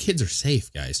 like, the kids are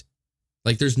safe, guys.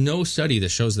 Like, there's no study that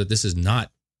shows that this is not,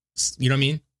 you know what I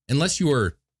mean? Unless you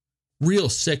are real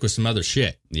sick with some other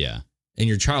shit. Yeah. And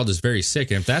your child is very sick.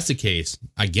 And if that's the case,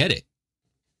 I get it.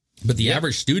 But the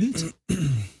average student,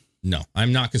 no,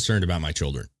 I'm not concerned about my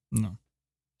children. No.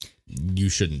 You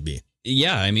shouldn't be.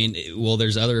 Yeah. I mean, well,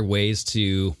 there's other ways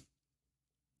to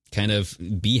kind of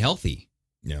be healthy.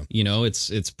 Yeah. You know,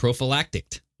 it's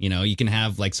prophylactic. You know, you can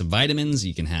have like some vitamins,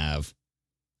 you can have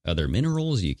other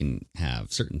minerals, you can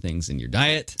have certain things in your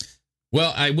diet.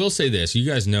 Well, I will say this. You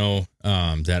guys know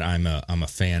that I'm a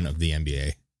fan of the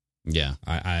NBA. Yeah.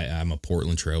 I'm a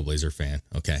Portland Trailblazer fan.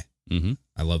 Okay. Mm-hmm.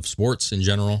 I love sports in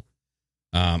general.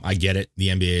 I get it. The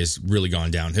NBA has really gone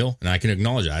downhill, and I can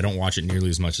acknowledge it. I don't watch it nearly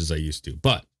as much as I used to.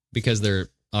 But because they're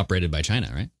operated by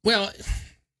China, right? Well,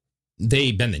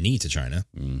 they bend the knee to China,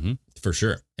 for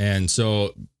sure. And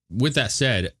so with that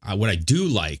said, what I do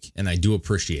like and I do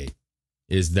appreciate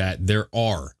is that there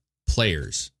are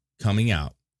players coming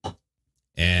out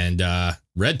and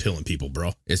red pilling people,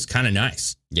 bro. It's kind of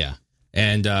nice. Yeah.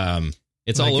 And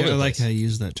it's all over. I like how you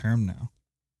use that term now.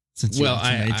 Well,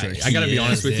 I got to be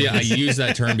honest with you. I use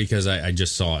that term because I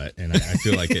just saw it, and I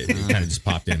feel like it kind of just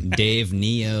popped in. Dave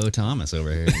Neo Thomas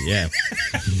over here. Yeah.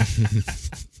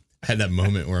 Had that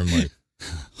moment where I'm like,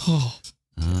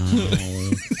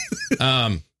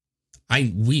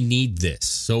 we need this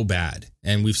so bad.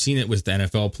 And we've seen it with the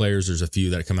NFL players. There's a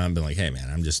few that come out and been like, hey, man,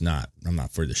 I'm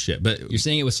not for this shit. But you're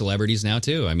seeing it with celebrities now,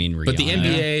 too. I mean, Rihanna. But the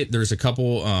NBA, there's a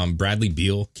couple. Bradley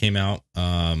Beal came out.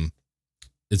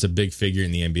 It's a big figure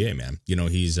in the NBA, man. You know,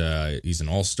 he's an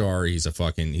all-star. He's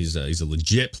a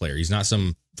legit player. He's not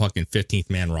some fucking 15th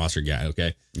man roster guy.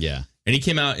 Okay. Yeah. And he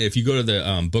came out. If you go to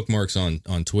the bookmarks on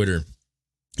Twitter,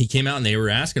 he came out and they were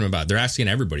asking him about it. They're asking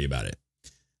everybody about it.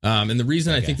 And the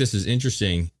reason I think this is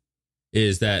interesting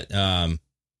is that,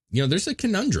 there's a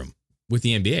conundrum with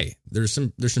the NBA. There's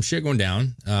some shit going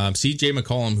down. CJ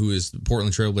McCollum, who is the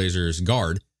Portland Trailblazers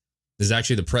guard, is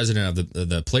actually the president of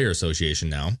the Player Association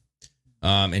now.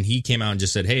 And he came out and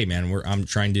just said, hey, man, I'm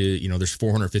trying to, there's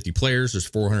 450 players. There's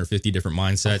 450 different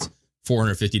mindsets,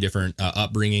 450 different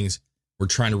upbringings. We're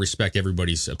trying to respect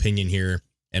everybody's opinion here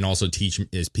and also teach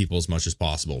his people as much as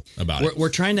possible about it. We're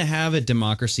trying to have a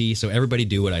democracy, so everybody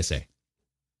do what I say.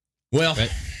 Well,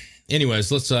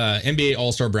 anyways, let's NBA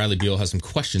All-Star Bradley Beal has some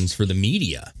questions for the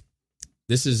media.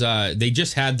 This is they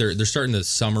just had they're starting the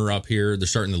summer up here. They're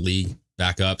starting the league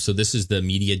back up. So this is the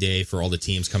media day for all the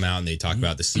teams come out and they talk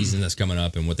about the season that's coming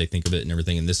up and what they think of it and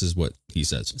everything. And this is what he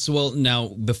says. So, well, now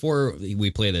before we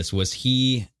play this, was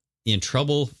he in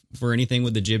trouble for anything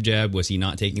with the jib jab? Was he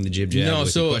not taking the jib jab? No,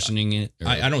 was so he questioning it?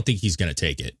 I don't think he's going to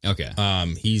take it. Okay.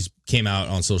 He's came out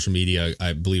on social media,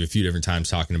 I believe, a few different times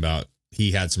talking about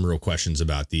he had some real questions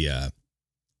about the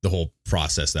whole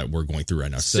process that we're going through right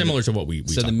now, similar to what we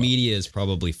so talk the about. Media is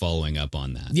probably following up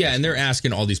on that. Yeah, and they're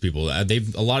asking all these people.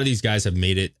 A lot of these guys have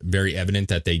made it very evident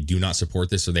that they do not support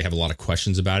this, so they have a lot of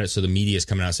questions about it. So the media is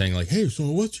coming out saying like, "Hey,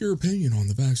 so what's your opinion on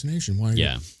the vaccination? Why?"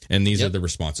 Yeah, and these are the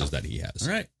responses that he has.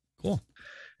 All right, cool.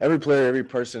 Every player, every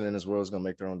person in this world is going to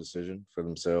make their own decision for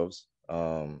themselves.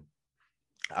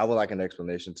 I would like an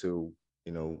explanation to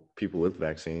people with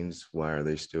vaccines. Why are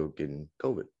they still getting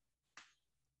COVID?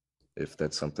 If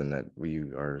that's something that we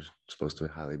are supposed to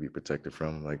highly be protected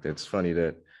from. Like, that's funny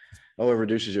that, it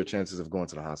reduces your chances of going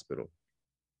to the hospital.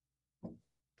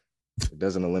 It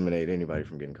doesn't eliminate anybody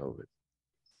from getting COVID,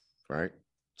 right?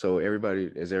 So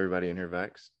is everybody in here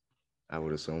vaxxed? I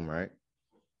would assume, right?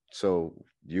 So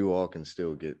you all can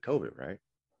still get COVID, right?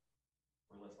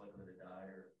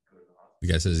 The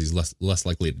guy says he's less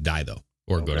likely to die though,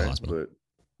 or go to the hospital.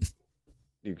 But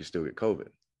you can still get COVID,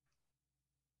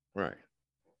 right?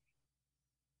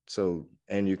 So,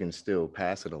 and you can still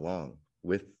pass it along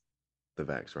with the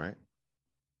vax, right?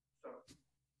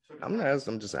 I'm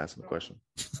just asking the question.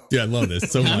 Yeah, I love this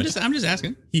so much. I'm just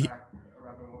asking. Basically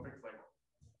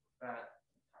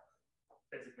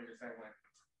just saying, like,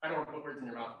 I don't want to put words in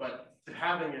your mouth, but did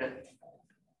having it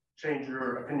change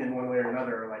your opinion one way or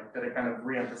another? Like, did it kind of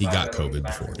re-emphasize? He got COVID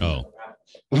before. Oh,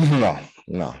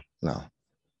 no.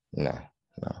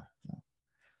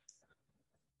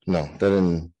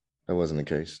 That wasn't the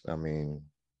case. I mean,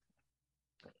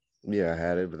 yeah, I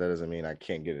had it, but that doesn't mean I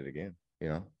can't get it again. You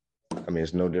know, I mean,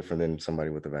 it's no different than somebody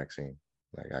with a vaccine.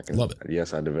 Like I can love it.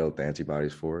 Yes, I developed the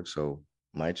antibodies for it, so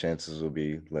my chances will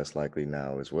be less likely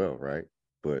now as well, right?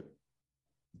 But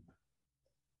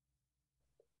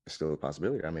it's still a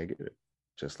possibility I may get it.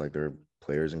 Just like there are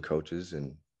players and coaches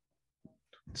and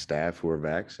staff who are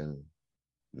vaxxed and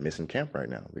missing camp right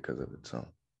now because of it. So,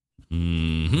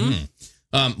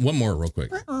 one more real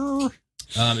quick.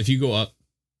 If you go up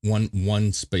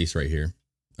one space right here,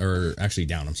 or actually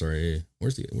down. I'm sorry.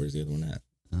 Where's the other one at?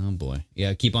 Oh boy,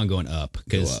 yeah. Keep on going up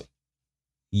because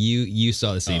you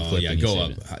saw the same clip. Yeah, go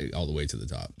up all the way to the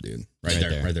top, dude. Right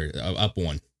there. Up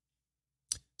one.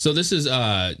 So this is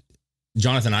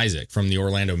Jonathan Isaac from the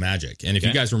Orlando Magic, and if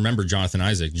you guys remember Jonathan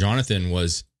Isaac, Jonathan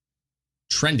was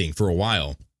trending for a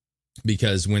while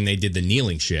because when they did the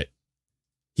kneeling shit,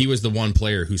 he was the one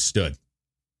player who stood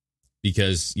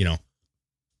because, you know,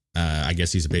 I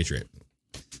guess he's a Patriot.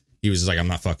 He was just like, I'm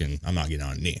not getting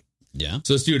on a knee. Yeah.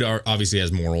 So this dude obviously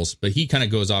has morals, but he kind of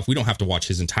goes off. We don't have to watch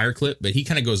his entire clip, but he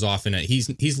kind of goes off in it.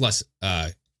 He's less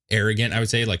arrogant, I would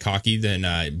say, like cocky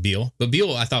than Beal. But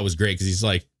Beal I thought was great because he's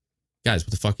like, guys,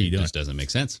 what the fuck are you doing? This doesn't make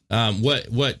sense.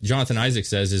 What Jonathan Isaac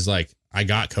says is like, I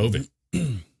got COVID.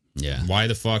 Yeah. Why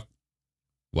the fuck?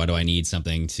 Why do I need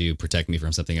something to protect me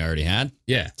from something I already had?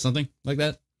 Yeah. Something like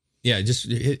that. Yeah. Just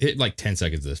hit like 10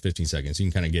 seconds of this, 15 seconds. You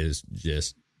can kind of get his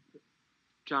gist.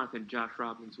 Jonathan, Josh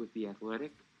Robbins with The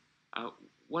Athletic.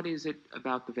 What is it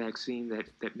about the vaccine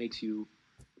that makes you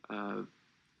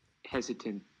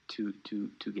hesitant to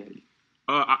get it?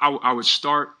 I would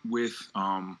start with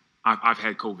I've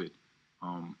had COVID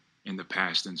in the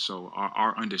past, and so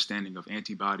our understanding of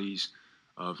antibodies,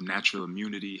 of natural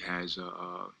immunity has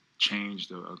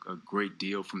changed a great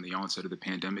deal from the onset of the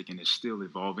pandemic, and it's still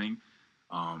evolving.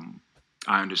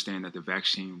 I understand that the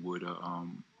vaccine would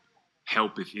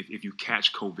help if you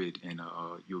catch COVID, and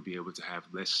you'll be able to have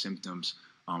less symptoms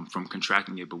from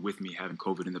contracting it. But with me having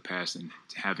COVID in the past and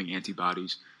having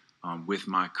antibodies with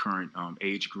my current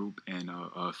age group and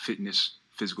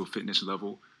physical fitness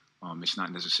level, it's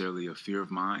not necessarily a fear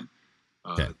of mine.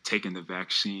 Taking the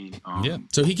vaccine. Yeah.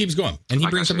 So he keeps going, and he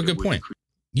brings up a good point.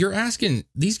 You're asking,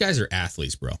 these guys are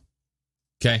athletes, bro.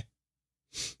 Okay.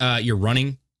 You're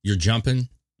running, you're jumping,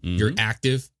 you're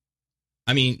active.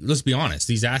 I mean, let's be honest.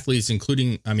 These athletes,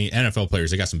 including, NFL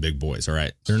players, they got some big boys. All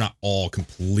right. They're not all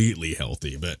completely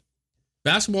healthy, but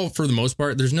basketball, for the most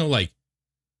part, there's no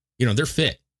they're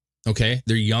fit. Okay.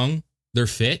 They're young. They're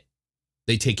fit.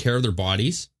 They take care of their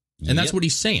bodies. And that's what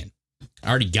he's saying. I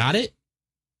already got it.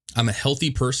 I'm a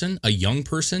healthy person, a young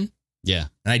person. Yeah.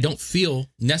 And I don't feel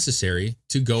necessary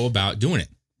to go about doing it.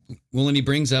 Well, and he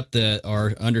brings up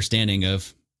our understanding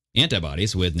of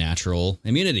antibodies with natural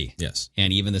immunity. Yes.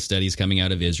 And even the studies coming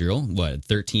out of Israel,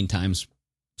 13 times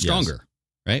stronger,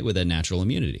 right? With a natural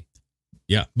immunity.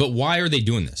 Yeah. But why are they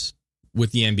doing this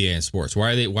with the NBA and sports?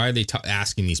 Why are they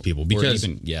asking these people? Because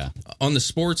on the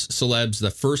sports celebs,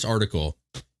 the first article,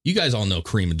 you guys all know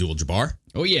Kareem Abdul-Jabbar.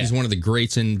 Oh, yeah. He's one of the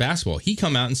greats in basketball. He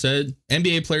come out and said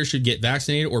NBA players should get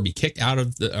vaccinated or be kicked off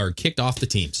the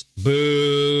teams.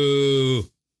 Boo.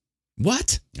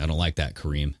 What? I don't like that,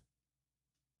 Kareem.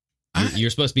 You're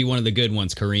supposed to be one of the good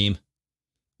ones, Kareem.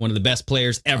 One of the best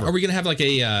players ever. Are we going to have like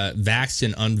a vaxxed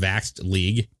and unvaxxed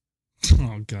league?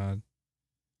 Oh, God.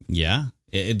 Yeah.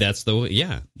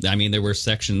 I mean, there were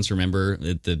sections, remember,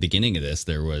 at the beginning of this,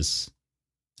 there was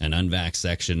an unvaxxed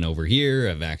section over here,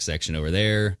 a vax section over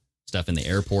there, stuff in the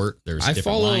airport. There's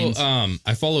different lines.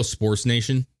 I follow Sports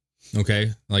Nation.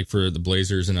 Okay. Like for the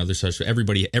Blazers and other such.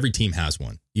 Every team has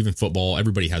one. Even football,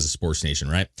 everybody has a Sports Nation,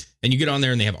 right? And you get on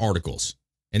there and they have articles.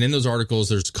 And in those articles,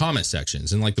 there's comment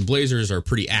sections. And like the Blazers are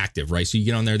pretty active, right? So you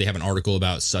get on there, they have an article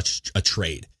about such a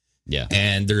trade. Yeah.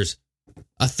 And there's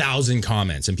 1,000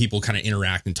 comments and people kind of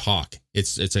interact and talk.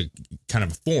 It's a kind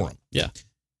of a forum. Yeah.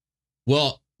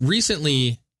 Well,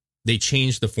 recently they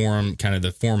changed the forum, kind of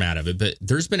the format of it, but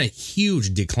there's been a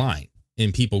huge decline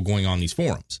in people going on these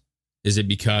forums. Is it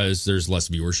because there's less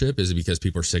viewership? Is it because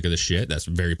people are sick of the shit? That's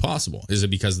very possible. Is it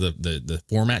because the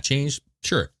format changed?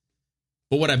 Sure.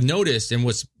 But what I've noticed and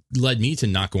what's led me to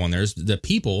not go on there is the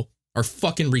people are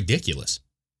fucking ridiculous.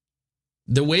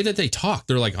 The way that they talk,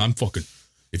 they're like, I'm fucking,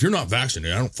 if you're not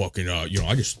vaccinated, I don't fucking,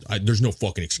 there's no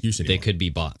fucking excuse anymore. They could be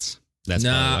bots. That's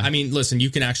I mean, listen, you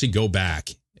can actually go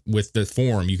back with the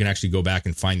forum. You can actually go back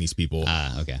and find these people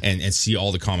okay. and see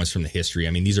all the comments from the history.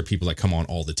 I mean, these are people that come on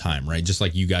all the time, right? Just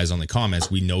like you guys on the comments,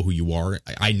 we know who you are.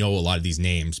 I know a lot of these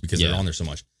names because they're on there so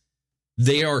much.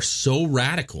 They are so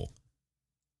radical.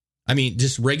 I mean,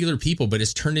 just regular people, but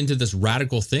it's turned into this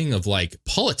radical thing of like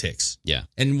politics. Yeah.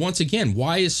 And once again,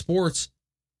 why is sports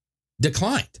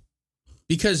declined?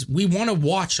 Because we want to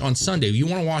watch on Sunday. You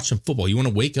want to watch some football. You want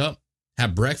to wake up,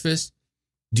 have breakfast,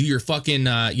 do your fucking,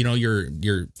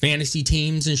 your fantasy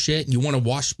teams and shit. And you want to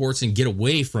watch sports and get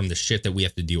away from the shit that we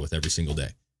have to deal with every single day.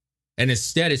 And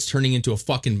instead, it's turning into a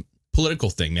fucking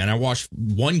political thing, man. I watched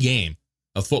one game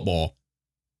of football.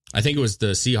 I think it was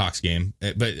the Seahawks game,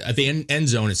 but at the end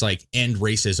zone, it's like end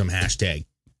racism hashtag.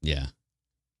 Yeah.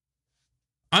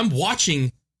 I'm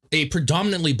watching a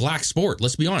predominantly black sport.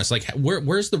 Let's be honest. Like,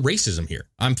 where's the racism here?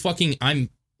 I'm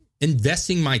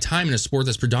investing my time in a sport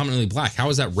that's predominantly black. How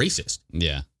is that racist?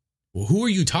 Yeah. Well, who are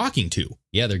you talking to?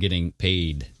 Yeah, they're getting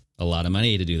paid a lot of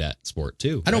money to do that sport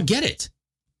too. Right? I don't get it.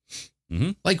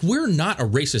 Mm-hmm. Like, we're not a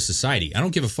racist society. I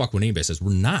don't give a fuck what anybody says.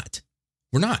 We're not.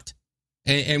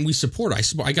 And we support.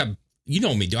 I got, you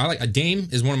know me, Dame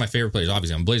is one of my favorite players.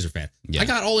 Obviously, I'm a Blazer fan. Yeah. I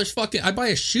got all his I buy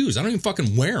his shoes. I don't even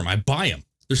fucking wear them. I buy them.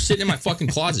 They're sitting in my fucking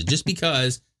closet just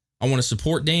because I want to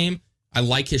support Dame. I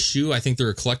like his shoe. I think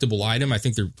they're a collectible item. I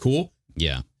think they're cool.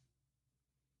 Yeah.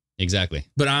 Exactly.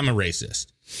 But I'm a racist.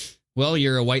 Well,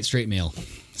 you're a white straight male.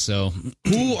 So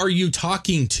who are you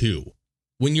talking to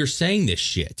when you're saying this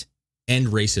shit? End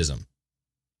racism.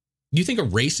 Do you think a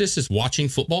racist is watching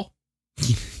football?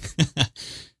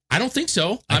 I don't think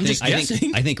so. I'm just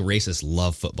guessing. I think racists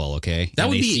love football, okay? That and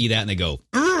would they be, see that and they go,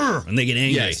 and they get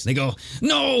angry. Yes. They go,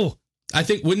 no. I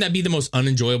think, wouldn't that be the most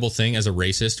unenjoyable thing as a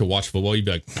racist to watch football? You'd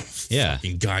be like, yeah,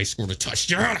 fucking guy scored a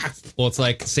touchdown. Well, it's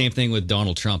like same thing with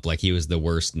Donald Trump. Like he was the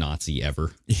worst Nazi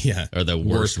ever. Yeah. Or the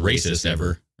worst racist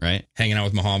ever. Right? Hanging out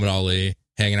with Muhammad Ali,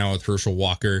 hanging out with Herschel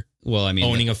Walker. Well, I mean,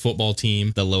 owning a football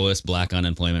team, the lowest black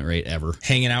unemployment rate ever.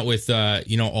 Hanging out with,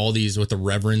 all these with the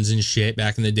reverends and shit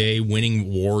back in the day, winning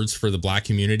awards for the black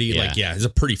community. Yeah. Like, yeah, he's a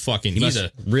pretty fucking. He's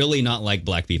a really not like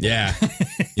black people. Yeah,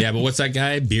 yeah. But what's that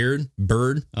guy?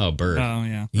 Bird. Oh, Bird. Oh,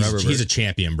 yeah. He's a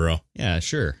champion, bro. Yeah,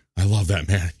 sure. I love that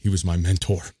man. He was my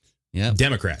mentor. Yeah.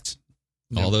 Democrats.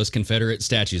 All those Confederate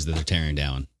statues that they're tearing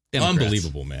down. Democrats.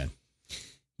 Unbelievable, man.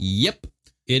 Yep,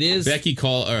 it is. Becky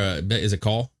Call. Is it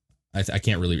Call? I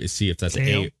can't really see if that's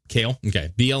Kale. Kale.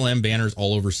 Okay. BLM banners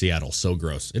all over Seattle. So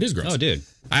gross. It is gross. Oh, dude.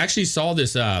 I actually saw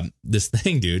this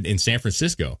thing, dude, in San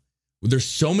Francisco. There's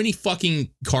so many fucking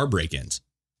car break-ins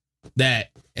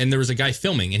and there was a guy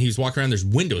filming and he was walking around. There's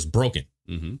windows broken.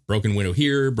 Mm-hmm. Broken window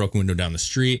here, broken window down the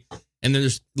street. And then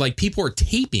there's like people are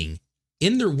taping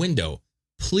in their window.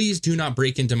 Please do not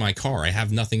break into my car. I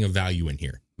have nothing of value in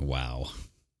here. Wow.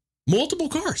 Multiple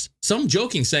cars. Some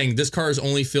joking saying this car is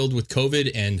only filled with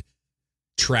COVID and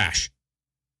trash.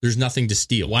 There's nothing to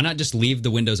steal. Why not just leave the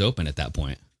windows open at that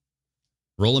point?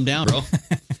 Roll them down, bro.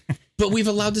 But we've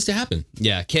allowed this to happen.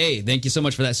 Yeah. Kay, thank you so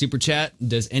much for that super chat.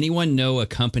 Does anyone know a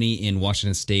company in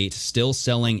Washington State still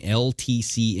selling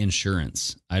LTC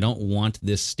insurance? I don't want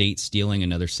this state stealing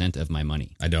another cent of my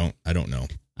money. I don't know.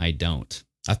 I don't.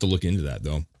 I have to look into that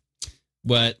though.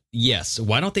 But yes,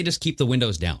 why don't they just keep the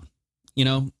windows down? You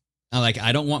know,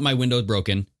 I don't want my windows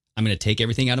broken. I'm going to take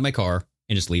everything out of my car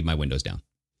and just leave my windows down.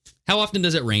 How often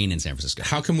does it rain in San Francisco?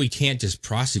 How come we can't just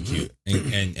prosecute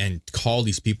and call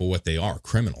these people what they are,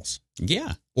 criminals?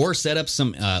 Yeah. Or set up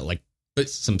some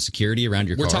some security around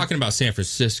your car. We're talking about San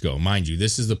Francisco, mind you.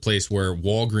 This is the place where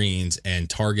Walgreens and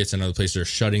Targets and other places are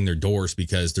shutting their doors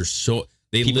because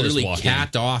they literally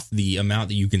capped off the amount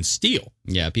that you can steal.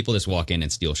 Yeah, people just walk in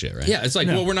and steal shit, right? Yeah, it's like,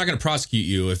 well, we're not going to prosecute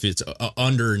you if it's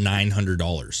under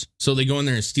 $900. So they go in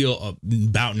there and steal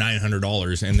about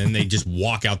 $900, and then they just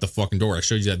walk out the fucking door. I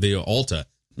showed you that video, Ulta.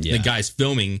 Yeah. The guy's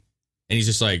filming, and he's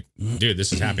just like, dude,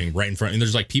 this is happening right in front. And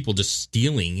there's like people just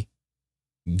stealing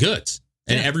goods.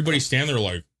 And everybody's standing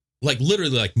there like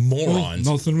literally like morons.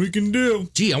 Well, nothing we can do.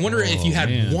 Gee, I wonder if you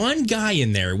had one guy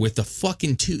in there with the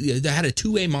fucking that had a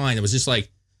two-way mind that was just like,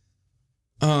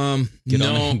 get on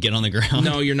the ground.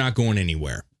 No, you're not going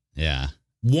anywhere. Yeah.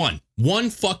 One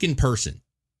fucking person.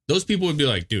 Those people would be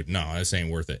like, dude, no, this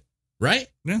ain't worth it. Right?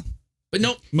 Yeah. But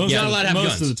no, you're not allowed to have guns.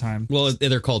 Most of the time. Well,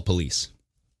 they're called police.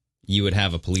 You would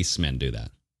have a policeman do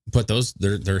that. But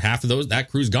they're half of those. That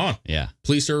crew's gone. Yeah.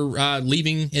 Police are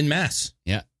leaving en masse.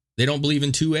 Yeah. They don't believe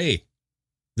in 2A.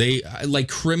 They like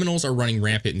criminals are running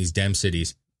rampant in these damn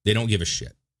cities. They don't give a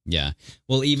shit. Yeah.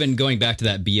 Well, even going back to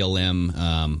that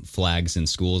BLM flags in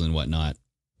schools and whatnot,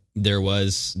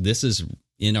 this is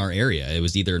in our area. It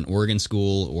was either an Oregon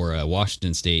school or a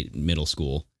Washington State middle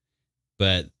school.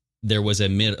 But there was a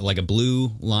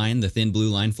blue line, the thin blue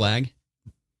line flag,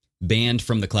 banned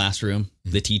from the classroom.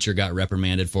 The teacher got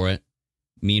reprimanded for it.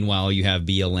 Meanwhile, you have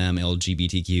BLM,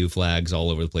 LGBTQ flags all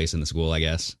over the place in the school, I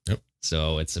guess. Yep.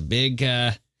 So it's a big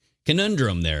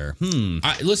conundrum there.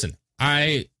 Listen,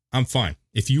 I'm fine.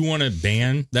 If you want to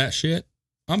ban that shit,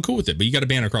 I'm cool with it. But you got to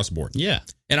ban it across the board. Yeah.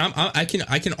 And I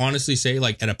can honestly say,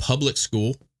 like, at a public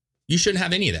school, you shouldn't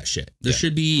have any of that shit. There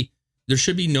should be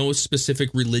no specific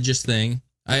religious thing.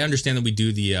 I understand that we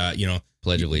do the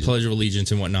Pledge of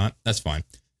Allegiance and whatnot. That's fine.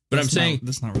 But I'm saying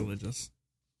that's not religious.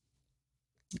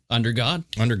 Under God,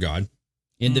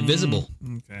 indivisible,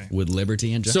 okay, with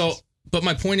liberty and justice. So, but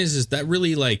my point is that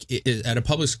really, like, at a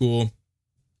public school,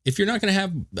 if you're not going to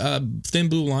have a thin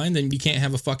blue line, then you can't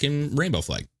have a fucking rainbow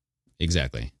flag.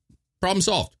 Exactly. Problem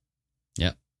solved.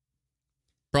 Yep.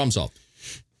 Problem solved.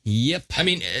 Yep. I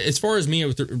mean, as far as me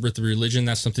with the religion,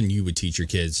 that's something you would teach your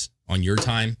kids on your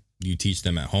time. You teach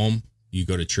them at home. You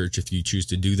go to church if you choose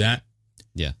to do that.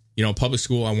 Yeah. You know, public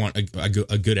school, I want a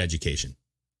good education.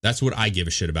 That's what I give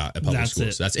a shit about at public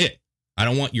schools. That's it. I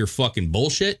don't want your fucking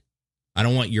bullshit. I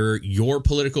don't want your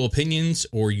political opinions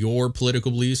or your political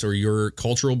beliefs or your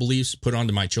cultural beliefs put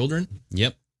onto my children.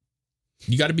 Yep.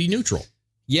 You got to be neutral.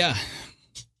 Yeah.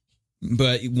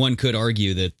 But one could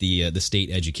argue that the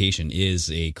state education is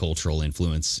a cultural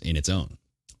influence in its own.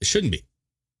 It shouldn't be.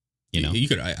 You know,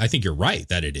 I think you're right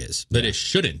that it is, but it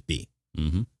shouldn't be.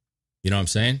 Mm-hmm. You know what I'm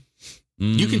saying?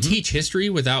 Mm-hmm. You can teach history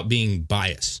without being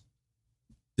biased.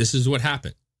 This is what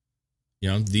happened. You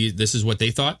know, this is what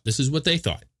they thought. This is what they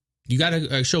thought. You got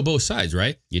to show both sides,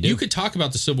 right? You do. You could talk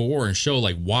about the Civil War and show,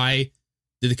 like, why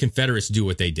did the Confederates do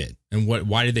what they did, and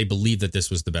why did they believe that this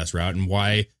was the best route, and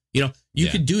why, you know, you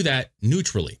could do that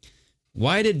neutrally.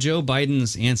 Why did Joe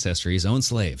Biden's ancestors own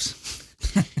slaves?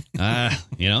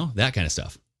 You know, that kind of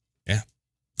stuff. Yeah.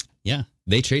 Yeah.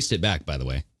 They traced it back, by the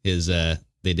way.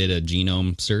 They did a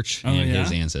genome search, and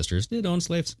his ancestors did own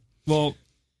slaves. Well,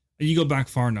 you go back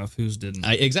far enough, whose didn't?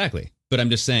 Exactly. But I'm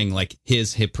just saying, like,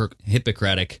 his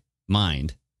Hippocratic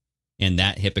mind and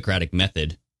that Hippocratic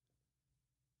method,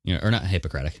 you know, or not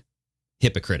Hippocratic,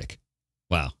 hypocritic.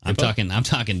 Wow. I'm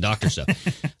talking doctor stuff.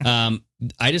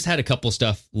 I just had a couple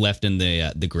stuff left in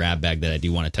the grab bag that I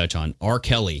do want to touch on. R.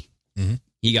 Kelly,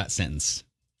 he got sentenced,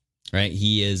 right?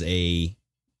 He is a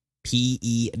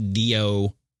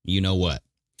PEDO, you know what,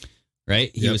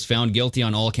 right? He was found guilty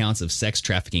on all counts of sex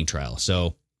trafficking trial.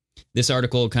 So this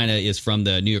article kind of is from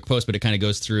the New York Post, but it kind of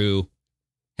goes through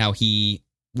how he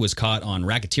was caught on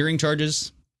racketeering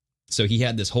charges. So he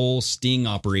had this whole sting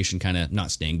operation, kind of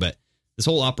not sting, but this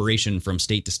whole operation from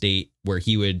state to state where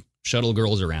he would shuttle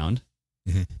girls around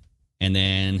and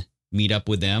then meet up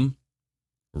with them,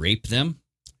 rape them.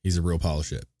 He's a real pile of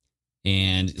shit.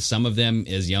 And some of them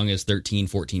as young as 13,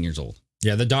 14 years old.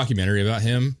 Yeah, the documentary about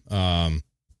him,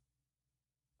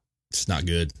 it's not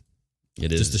good.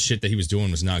 It is. Just the shit that he was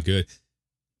doing was not good.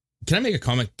 Can I make a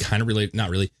comment kind of related? Not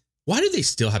really. Why do they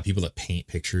still have people that paint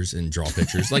pictures and draw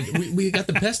pictures? Like, we got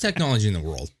the best technology in the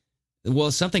world.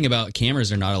 Well, something about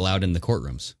cameras are not allowed in the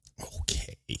courtrooms.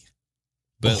 Okay.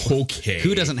 But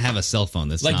who doesn't have a cell phone?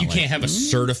 That's like, not you can't have a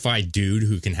certified dude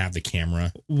who can have the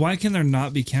camera. Why can there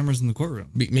not be cameras in the courtroom?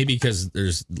 Maybe because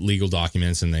there's legal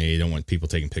documents and they don't want people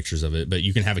taking pictures of it. But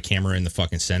you can have a camera in the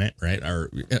fucking Senate, right? Or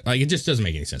like, it just doesn't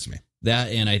make any sense to me. That,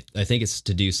 and I think it's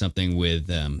to do something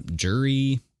with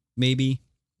jury, maybe.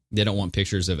 They don't want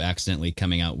pictures of accidentally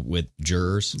coming out with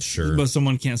jurors. Sure. But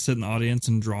someone can't sit in the audience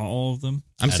and draw all of them?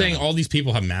 I'm saying all these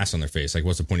people have masks on their face. Like,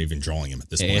 what's the point of even drawing them at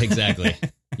this point? Exactly.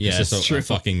 Yeah, it's just a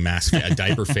fucking mask, a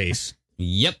diaper face.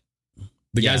 Yep.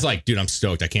 The guy's like, dude, I'm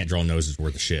stoked. I can't draw noses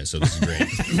worth of shit, so this is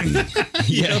great.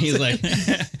 Yeah, he's like,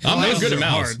 I'm not good at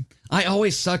mouth. I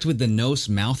always sucked with the nose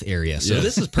mouth area, so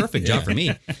this is perfect job for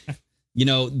me. You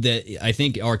know, I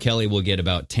think R. Kelly will get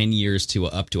about 10 years to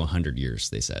up to 100 years,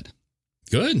 they said.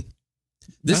 Good.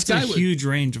 That's a huge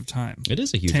range of time. It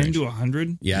is a huge 10 range. to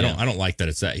 100? Yeah, I don't like that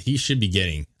it's that. He should be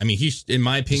getting, I mean, in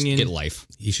my opinion, get life.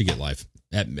 He should get life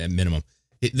at minimum.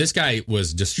 This guy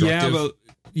was destructive. Yeah, but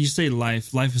you say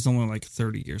life. Life is only like a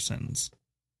 30-year sentence.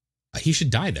 He should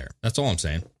die there. That's all I'm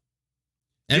saying.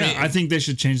 I think they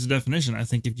should change the definition. I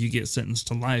think if you get sentenced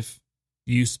to life,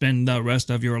 you spend the rest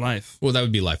of your life. Well, that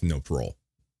would be life with no parole.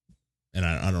 And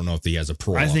I don't know if he has a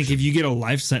parole. I think option. if you get a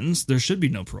life sentence, there should be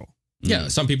no parole. Yeah,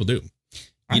 some people do.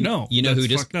 I know. You know who That's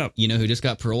just fucked up. you know who just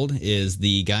got paroled is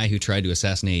the guy who tried to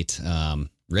assassinate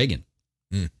Reagan.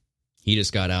 He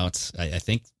just got out. I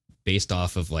think based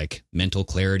off of like mental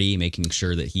clarity, making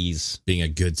sure that he's being a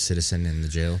good citizen in the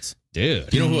jails.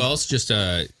 Dude, You know who else just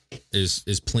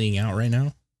is pleaing out right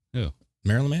now? Who?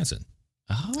 Marilyn Manson.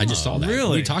 Oh, I just saw that.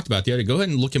 really? We talked about the other. Go ahead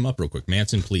and look him up real quick.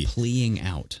 Manson plea. Pleaing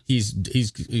out. He's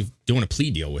doing a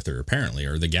plea deal with her apparently,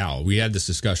 or the gal. We had this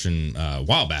discussion a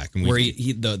while back. And Where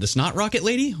he the snot rocket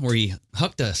lady, where he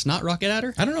hucked a snot rocket at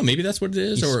her. I don't know. Maybe that's what it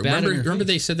is. He Or spat in her remember face.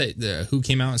 they said that who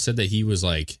came out and said that he was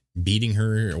like beating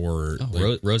her, or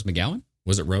like, Rose McGowan.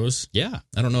 Was it Rose? Yeah.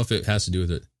 I don't know if it has to do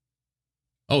with it.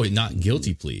 Oh, not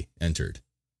guilty plea entered.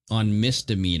 On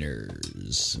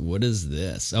misdemeanors. What is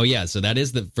this? Oh yeah, so that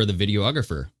is for the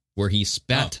videographer where he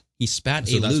spat a So that's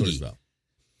what it's loogie. about.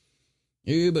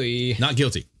 Oh boy. Not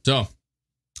guilty. So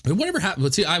whatever happened.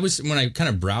 Let's see. When I kind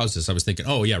of browsed this, I was thinking,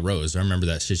 oh yeah, Rose. I remember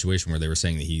that situation where they were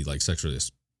saying that he like sexually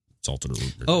assaulted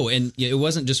her. Oh, and it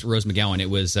wasn't just Rose McGowan. It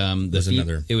was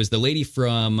another. It was the lady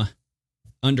from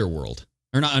Underworld,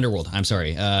 or not Underworld. I'm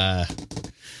sorry.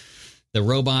 The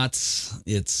robots.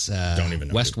 It's Don't even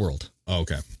know. Westworld. Oh,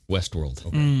 okay. Westworld.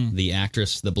 Okay. The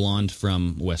actress, the blonde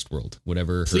from Westworld,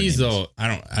 whatever. her Pleas name is. though,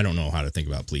 I don't know how to think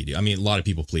about plea deal. I mean, a lot of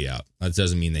people plea out. That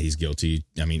doesn't mean that he's guilty.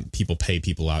 I mean, people pay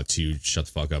people out to shut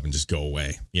the fuck up and just go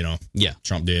away. You know. Yeah.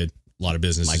 Trump did. A lot of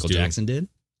businesses. Michael do. Jackson did.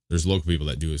 There's local people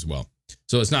that do as well.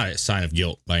 So it's not a sign of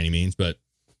guilt by any means, but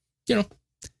you know,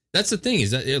 that's the thing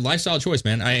is that a lifestyle choice,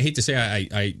 man. I hate to say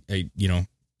I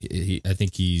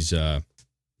think he's I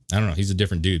don't know, he's a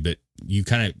different dude, but you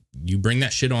bring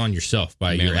that shit on yourself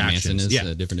by Marilyn your actions. Manson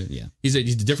is a different dude. Yeah. He's a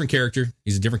different character.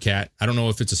 He's a different cat. I don't know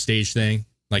if it's a stage thing,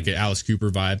 like an Alice Cooper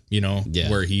vibe, you know,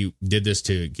 where he did this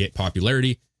to get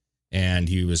popularity and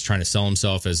he was trying to sell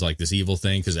himself as like this evil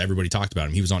thing because everybody talked about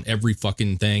him. He was on every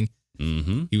fucking thing.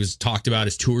 Mm-hmm. He was talked about.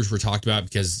 His tours were talked about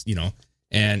because, you know,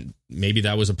 and maybe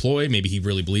that was a ploy. Maybe he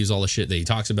really believes all the shit that he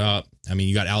talks about. I mean,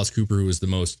 you got Alice Cooper, who was the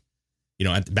most, you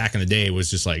know, back in the day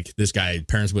was just like this guy.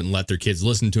 Parents wouldn't let their kids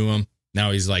listen to him. Now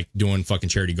he's like doing fucking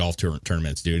charity golf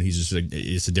tournaments, dude. He's just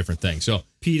it's a different thing. So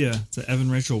PETA, it's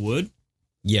Evan Rachel Wood.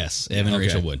 Yes, Evan Okay.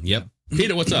 Rachel Wood. Yep.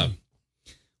 PETA, what's up?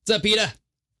 What's up, PETA?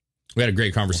 We had a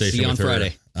great conversation We'll with see you her.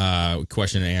 on Friday.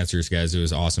 Question and answers, guys. It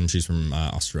was awesome. She's from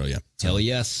Australia. So, Hell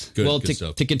yes. Good, well, good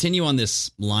stuff. to continue on this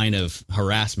line of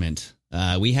harassment,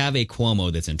 we have a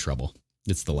Cuomo that's in trouble.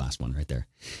 It's the last one right there.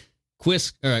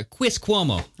 Quiz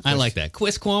Cuomo. I like that.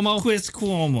 Quiz Cuomo. Quiz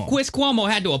Cuomo. Quiz Cuomo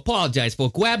had to apologize for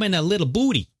grabbing a little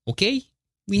booty. Okay,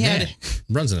 we had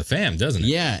runs in the fam, doesn't it?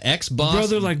 Yeah, ex-boss.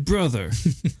 Brother like brother.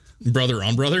 Brother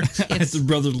on brother. It's a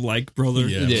brother like brother.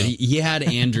 Yeah, Dude, he had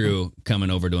Andrew coming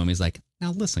over to him. He's like,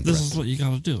 now listen, This Chris. is what you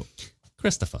got to do.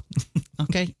 Christopher.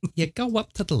 Okay, you go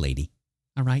up to the lady.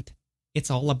 All right,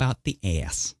 it's all about the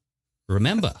ass.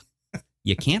 Remember,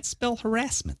 you can't spell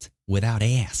harassment without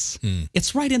ass.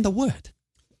 It's right in the word.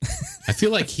 I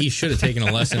feel like he should have taken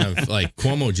a lesson of like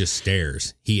Cuomo just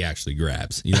stares. He actually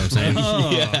grabs. You know what I'm saying? Oh.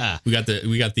 Yeah. We got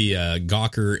the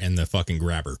gawker and the fucking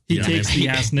grabber. He You know what I takes mean? the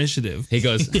ass initiative. He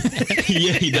goes,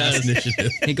 Yeah, he does.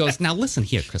 Initiative. he goes, now listen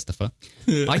here, Christopher.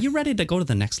 Are you ready to go to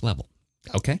the next level?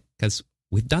 Okay, because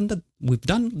we've done the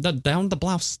down the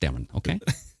blouse staring. Okay,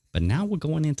 but now we're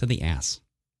going into the ass.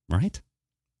 Right?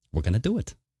 We're gonna do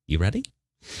it. You ready?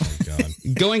 Oh God.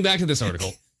 Going back to this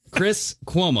article, Chris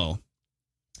Cuomo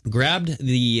grabbed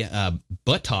the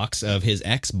buttocks of his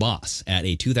ex-boss at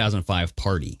a 2005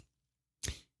 party.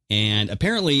 And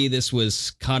apparently this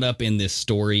was caught up in this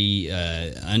story,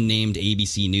 unnamed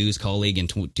ABC News colleague in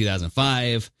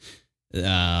 2005.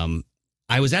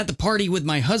 I was at the party with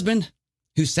my husband,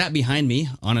 who sat behind me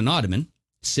on an ottoman,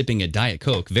 sipping a Diet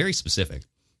Coke, very specific.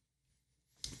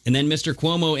 And then Mr.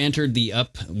 Cuomo entered the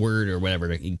upward or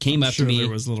whatever. He came up Sure, to me. there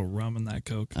was a little rum in that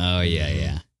Coke. Oh,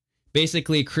 yeah.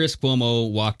 Basically, Chris Cuomo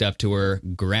walked up to her,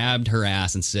 grabbed her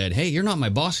ass, and said, hey, you're not my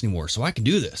boss anymore, so I can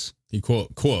do this. He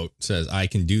quote says, I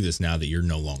can do this now that you're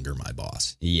no longer my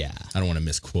boss. Yeah. I don't want to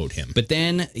misquote him. But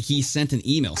then he sent an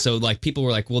email. So, like, people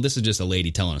were like, well, this is just a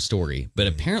lady telling a story. But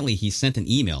apparently he sent an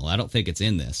email. I don't think it's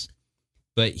in this.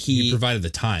 But he provided the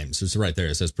Times. It's right there.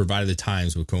 It says, provided the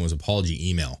Times with Cuomo's apology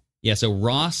email. Yeah, so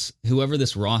Ross, whoever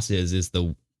this Ross is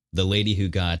the lady who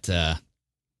got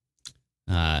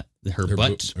her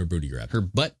booty grabbed. Her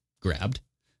butt grabbed.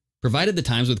 Provided the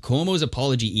Times with Cuomo's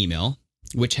apology email,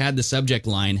 which had the subject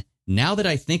line, now that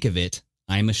I think of it,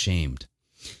 I'm ashamed.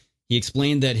 He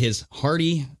explained that his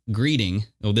hearty greeting,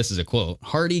 this is a quote,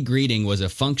 hearty greeting was a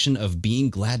function of being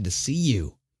glad to see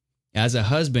you. As a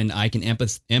husband, I can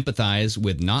empathize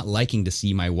with not liking to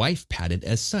see my wife patted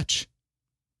as such.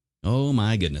 Oh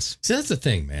my goodness. See, that's the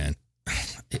thing, man.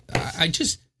 I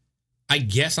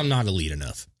guess I'm not elite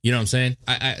enough. You know what I'm saying?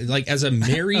 I like as a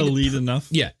married elite enough.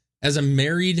 Yeah. As a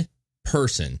married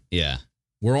person. Yeah.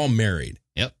 We're all married.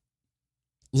 Yep.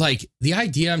 Like the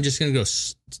idea I'm just going to go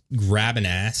grab an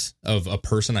ass of a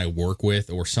person I work with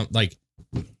or something, like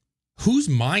whose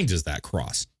mind does that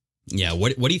cross? Yeah.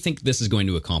 What do you think this is going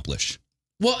to accomplish?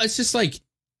 Well, it's just like,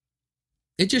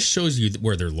 it just shows you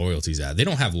where their loyalty's at. They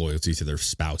don't have loyalty to their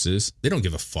spouses. They don't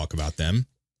give a fuck about them.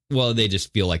 Well, they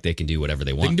just feel like they can do whatever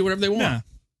they want. They can do whatever they want. Yeah.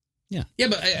 Yeah. Yeah,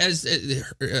 but as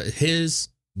his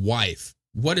wife,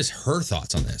 what is her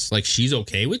thoughts on this? Like, she's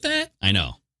okay with that? I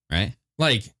know, right?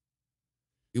 Like,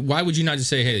 why would you not just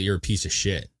say, hey, you're a piece of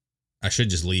shit? I should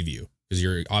just leave you because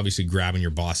you're obviously grabbing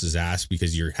your boss's ass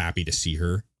because you're happy to see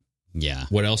her. Yeah.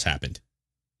 What else happened?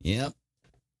 Yep.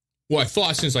 Well, I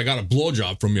thought since I got a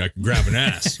blowjob from you, I could grab an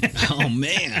ass. Oh,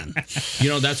 man. You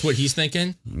know, that's what he's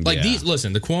thinking. Like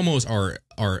listen, the Cuomos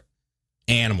are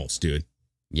animals, dude.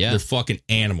 Yeah. They're fucking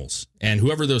animals. And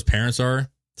whoever those parents are,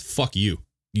 fuck you.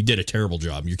 You did a terrible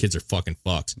job. Your kids are fucking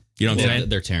fucks. You know what I'm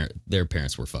saying? Their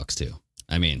parents were fucks too.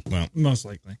 I mean, well, most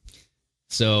likely.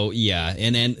 So, yeah.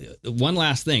 And then one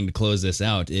last thing to close this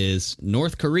out is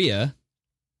North Korea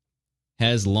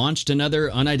has launched another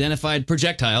unidentified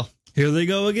projectile. Here they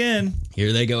go again.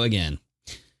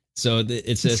 So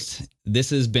it's just, this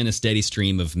has been a steady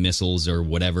stream of missiles or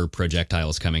whatever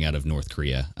projectiles coming out of North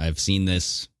Korea. I've seen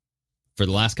this for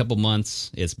the last couple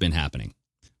months. It's been happening.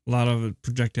 A lot of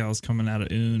projectiles coming out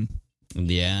of Un.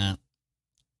 Yeah.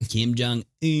 Kim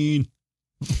Jong-un.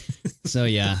 So,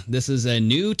 yeah, this is a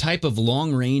new type of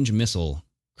long-range missile,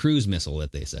 cruise missile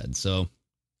that they said. So,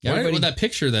 why, with that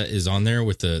picture that is on there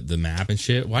with the map and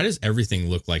shit, why does everything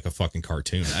look like a fucking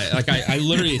cartoon? I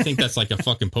literally think that's like a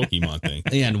fucking Pokemon thing.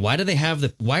 And why do they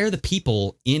have why are the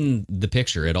people in the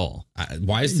picture at all?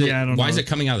 Why is it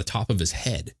coming out of the top of his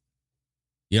head?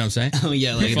 You know what I'm saying? Oh,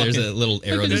 yeah, like there's a little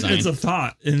arrow design. It's a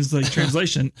thought. And it's like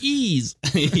translation, ease.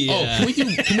 Yeah. Oh, can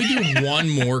we do one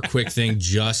more quick thing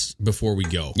just before we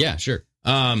go? Yeah, sure.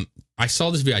 I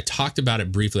saw this video. I talked about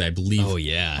it briefly, I believe. Oh,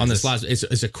 yeah. On this last,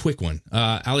 it's a quick one.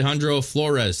 Alejandro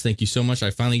Flores, thank you so much.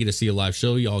 I finally get to see a live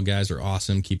show. Y'all guys are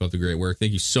awesome. Keep up the great work.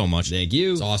 Thank you so much. Thank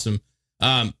you. It's awesome.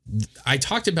 We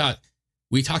talked about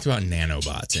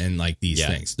nanobots and like these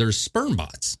things. There's sperm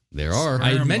bots. There are.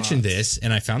 I mentioned this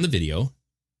and I found the video.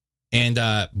 And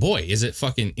boy, is it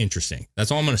fucking interesting.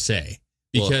 That's all I'm going to say.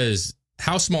 Because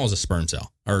how small is a sperm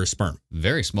cell or a sperm?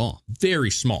 Very small. Very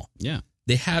small. Yeah.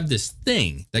 They have this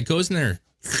thing that goes in there.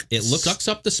 It sucks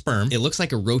up the sperm. It looks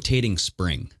like a rotating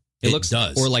spring. It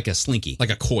does. Or like a slinky.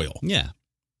 Like a coil. Yeah.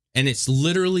 And it's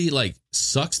literally like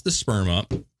sucks the sperm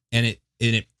up and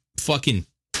it fucking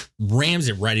rams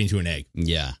it right into an egg.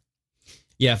 Yeah.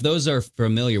 Yeah. If those are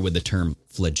familiar with the term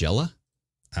flagella.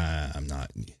 I'm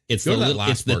not. It's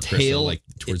the tail, like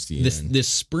towards the end. This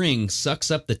spring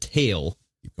sucks up the tail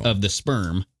of the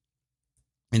sperm,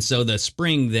 and so the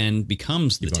spring then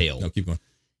becomes the tail. No, keep going.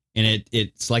 And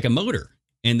it's like a motor,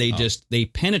 and they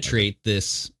penetrate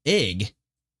this egg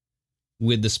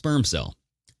with the sperm cell.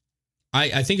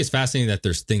 I think it's fascinating that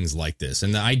there's things like this,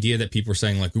 and the idea that people are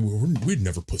saying like we'd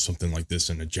never put something like this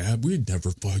in a jab. We'd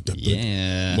never fucked up.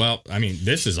 Yeah. Well, I mean,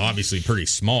 this is obviously pretty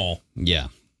small. Yeah.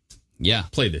 Yeah.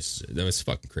 Play this. That was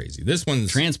fucking crazy. This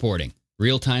one's transporting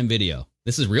real-time video.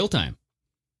 This is real time.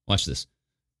 Watch this.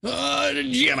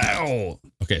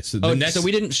 Okay. So the next. So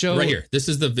we didn't show right here. This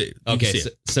is the video. Okay.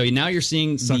 So now you're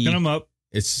seeing sucking them up.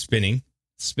 It's spinning.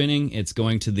 It's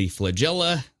going to the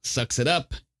flagella, sucks it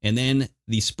up. And then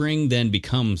the spring then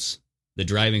becomes the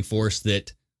driving force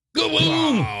that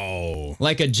wow.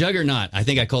 Like a juggernaut. I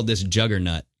think I called this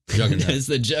juggernaut. It's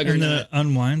the juggernaut. And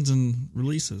unwinds and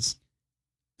releases.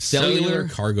 Cellular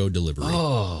cargo delivery.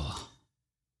 Oh.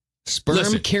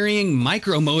 Sperm carrying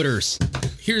micromotors.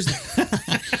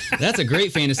 That's a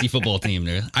great fantasy football team,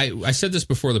 dude. I said this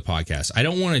before the podcast. I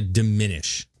don't want to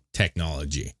diminish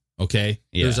technology. Okay.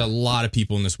 Yeah. There's a lot of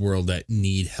people in this world that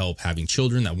need help having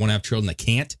children, that want to have children, that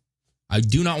can't. I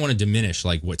do not want to diminish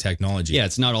like what technology. Yeah,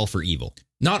 it's not all for evil.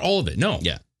 Not all of it. No.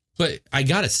 Yeah. But I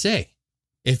gotta say,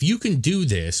 if you can do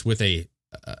this with a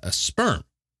sperm,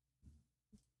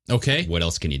 okay. What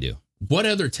else can you do? What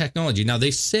other technology? Now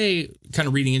they say, kind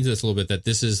of reading into this a little bit, that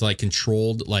this is like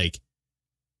controlled, like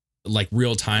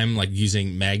real time, like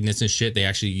using magnets and shit. They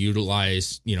actually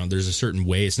utilize, there's a certain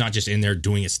way. It's not just in there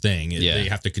doing its thing. They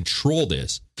have to control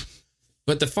this.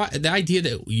 But the idea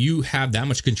that you have that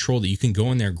much control that you can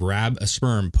go in there, grab a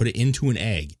sperm, put it into an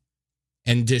egg,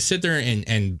 and just sit there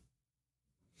and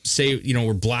say,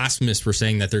 we're blasphemous for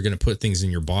saying that they're going to put things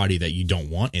in your body that you don't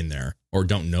want in there or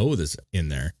don't know this in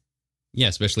there. Yeah,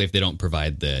 especially if they don't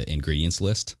provide the ingredients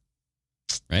list.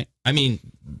 Right? I mean,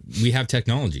 we have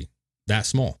technology that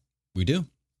small. We do.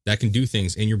 That can do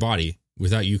things in your body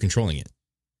without you controlling it.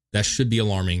 That should be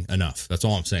alarming enough. That's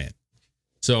all I'm saying.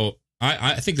 So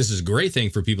I think this is a great thing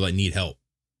for people that need help.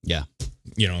 Yeah.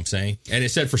 You know what I'm saying? And it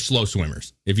said for slow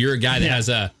swimmers. If you're a guy that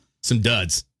has some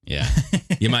duds,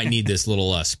 you might need this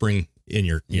little spring in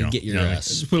your, get your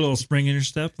just put a little spring in your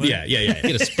step. Like. Yeah.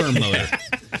 Get a sperm motor.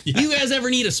 You guys ever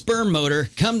need a sperm motor?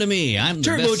 Come to me. I'm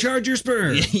turbocharge your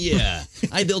sperm. Yeah.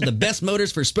 I build the best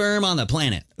motors for sperm on the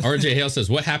planet. RJ Hale says,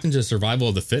 what happened to survival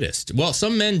of the fittest? Well,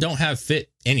 some men don't have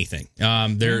fit anything.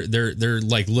 They're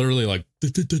like literally like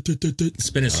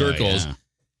spinning circles. Yeah.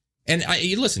 And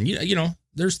listen,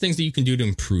 there's things that you can do to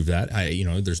improve that.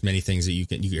 There's many things that you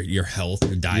can, your health,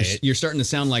 your diet. You're starting to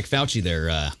sound like Fauci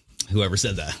there. Whoever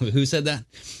said that. Who said that?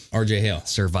 RJ Hale.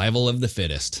 Survival of the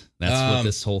fittest. That's what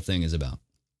this whole thing is about.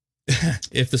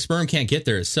 If the sperm can't get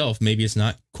there itself, maybe it's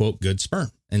not, quote, good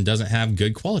sperm and doesn't have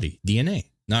good quality DNA.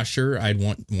 Not sure I'd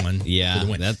want one for the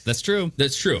win. That's true.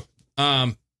 That's true.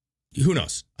 Who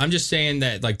knows? I'm just saying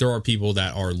that like there are people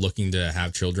that are looking to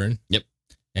have children. Yep.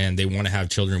 And they want to have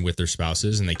children with their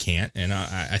spouses and they can't. And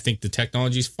I think the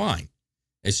technology is fine.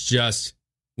 It's just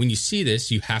when you see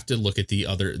this, you have to look at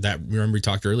remember we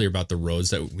talked earlier about the roads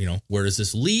that, where does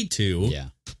this lead to? Yeah.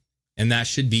 And that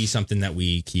should be something that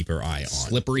we keep our eye on.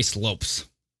 Slippery slopes.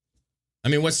 I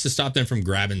mean, what's to stop them from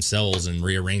grabbing cells and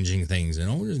rearranging things?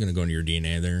 And, we're just going to go into your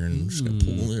DNA there and just going to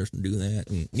pull this and do that.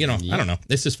 And, I don't know.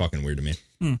 It's just fucking weird to me.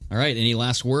 All right. Any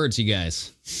last words, you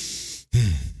guys?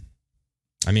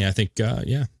 I mean, I think,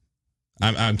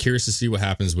 I'm curious to see what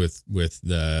happens with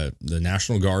the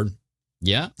National Guard.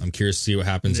 Yeah. I'm curious to see what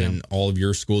happens in all of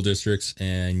your school districts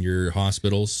and your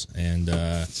hospitals. And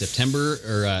September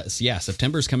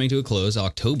is coming to a close.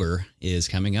 October is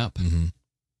coming up. Mm-hmm.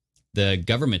 The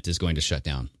government is going to shut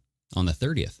down on the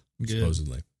 30th.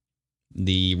 Supposedly.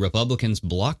 The Republicans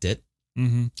blocked it,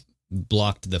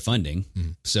 blocked the funding.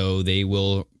 Mm-hmm. So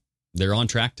they're on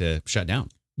track to shut down.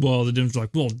 Well, the Dems are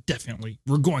like, well, definitely.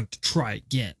 We're going to try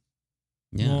again.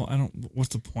 Yeah. Well, what's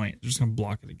the point? They're just going to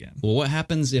block it again. Well, what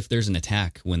happens if there's an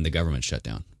attack when the government shut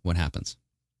down? What happens?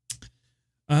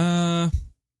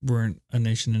 We're a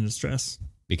nation in distress.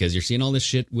 Because you're seeing all this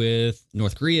shit with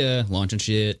North Korea launching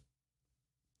shit.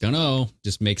 Don't know.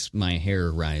 Just makes my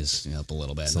hair rise up a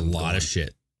little bit. It's a lot of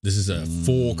shit. This is a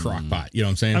full crock pot. You know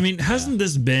what I'm saying? I mean, hasn't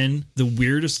this been the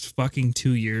weirdest fucking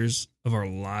 2 years of our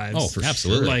lives? Oh, for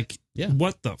absolutely. Sure. Like,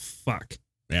 what the fuck?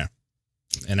 Yeah.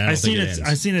 And I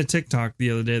seen a TikTok the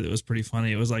other day that was pretty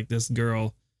funny. It was like this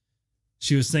girl,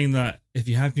 she was saying that if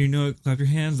you happen to know it, clap your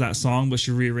hands, that song, but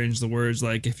she rearranged the words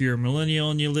like, if you're a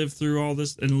millennial and you lived through all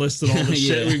this and listed all this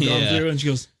shit we've gone through, and she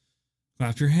goes,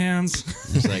 clap your hands.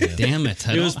 It's like, damn it.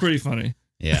 It was pretty funny.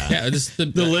 Yeah. Yeah.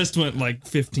 The list went like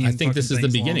 15. I think this is the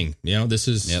beginning. Long. This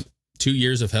is 2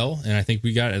 years of hell, and I think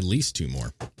we got at least 2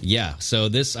 more. Yeah. So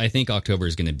I think October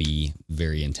is going to be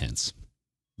very intense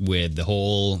with the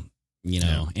whole,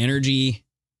 energy.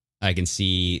 I can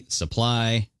see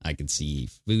supply. I can see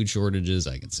food shortages.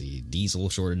 I can see diesel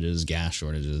shortages, gas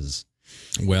shortages.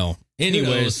 Well,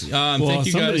 anyways, thank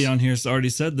you somebody guys. on here already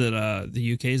said that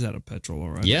the UK's out of petrol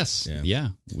already. Yes. Yeah.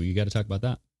 We got to talk about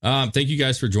that. Thank you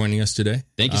guys for joining us today.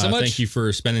 Thank you so much. Thank you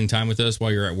for spending time with us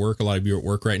while you're at work. A lot of you are at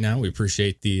work right now. We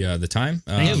appreciate the time.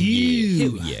 Thank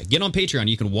you. Yeah. Get on Patreon.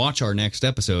 You can watch our next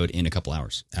episode in a couple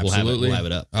hours. Absolutely. We'll have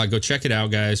it up. Go check it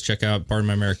out, guys. Check out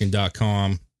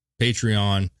pardonmyamerican.com,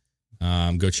 Patreon.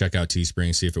 Go check out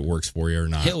Teespring, see if it works for you or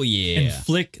not. Hell yeah. And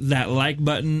flick that like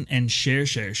button and share.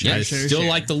 I still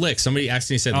like the lick. Somebody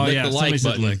actually said lick the like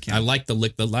button. I like the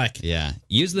lick the like. Yeah.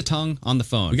 Use the tongue on the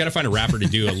phone. We got to find a rapper to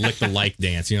do a lick the like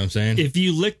dance. You know what I'm saying? If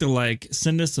you lick the like,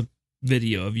 send us a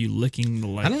video of you licking the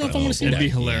like. I don't know if I want to see It'd that. be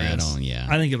hilarious.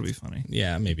 I think it'll be funny.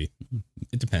 Yeah, maybe.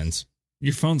 It depends.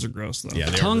 Your phones are gross, though. Yeah,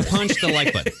 tongue punch the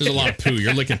like button. There's a lot of poo.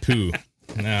 You're licking poo.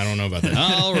 No, I don't know about that.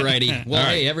 Alrighty. Well,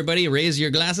 hey, everybody, raise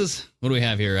your glasses. What do we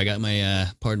have here? I got my,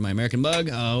 pardon my American mug.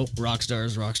 Oh, rock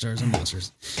stars, and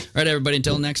monsters. All right, everybody,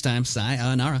 until next time,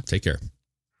 sayonara. Take care.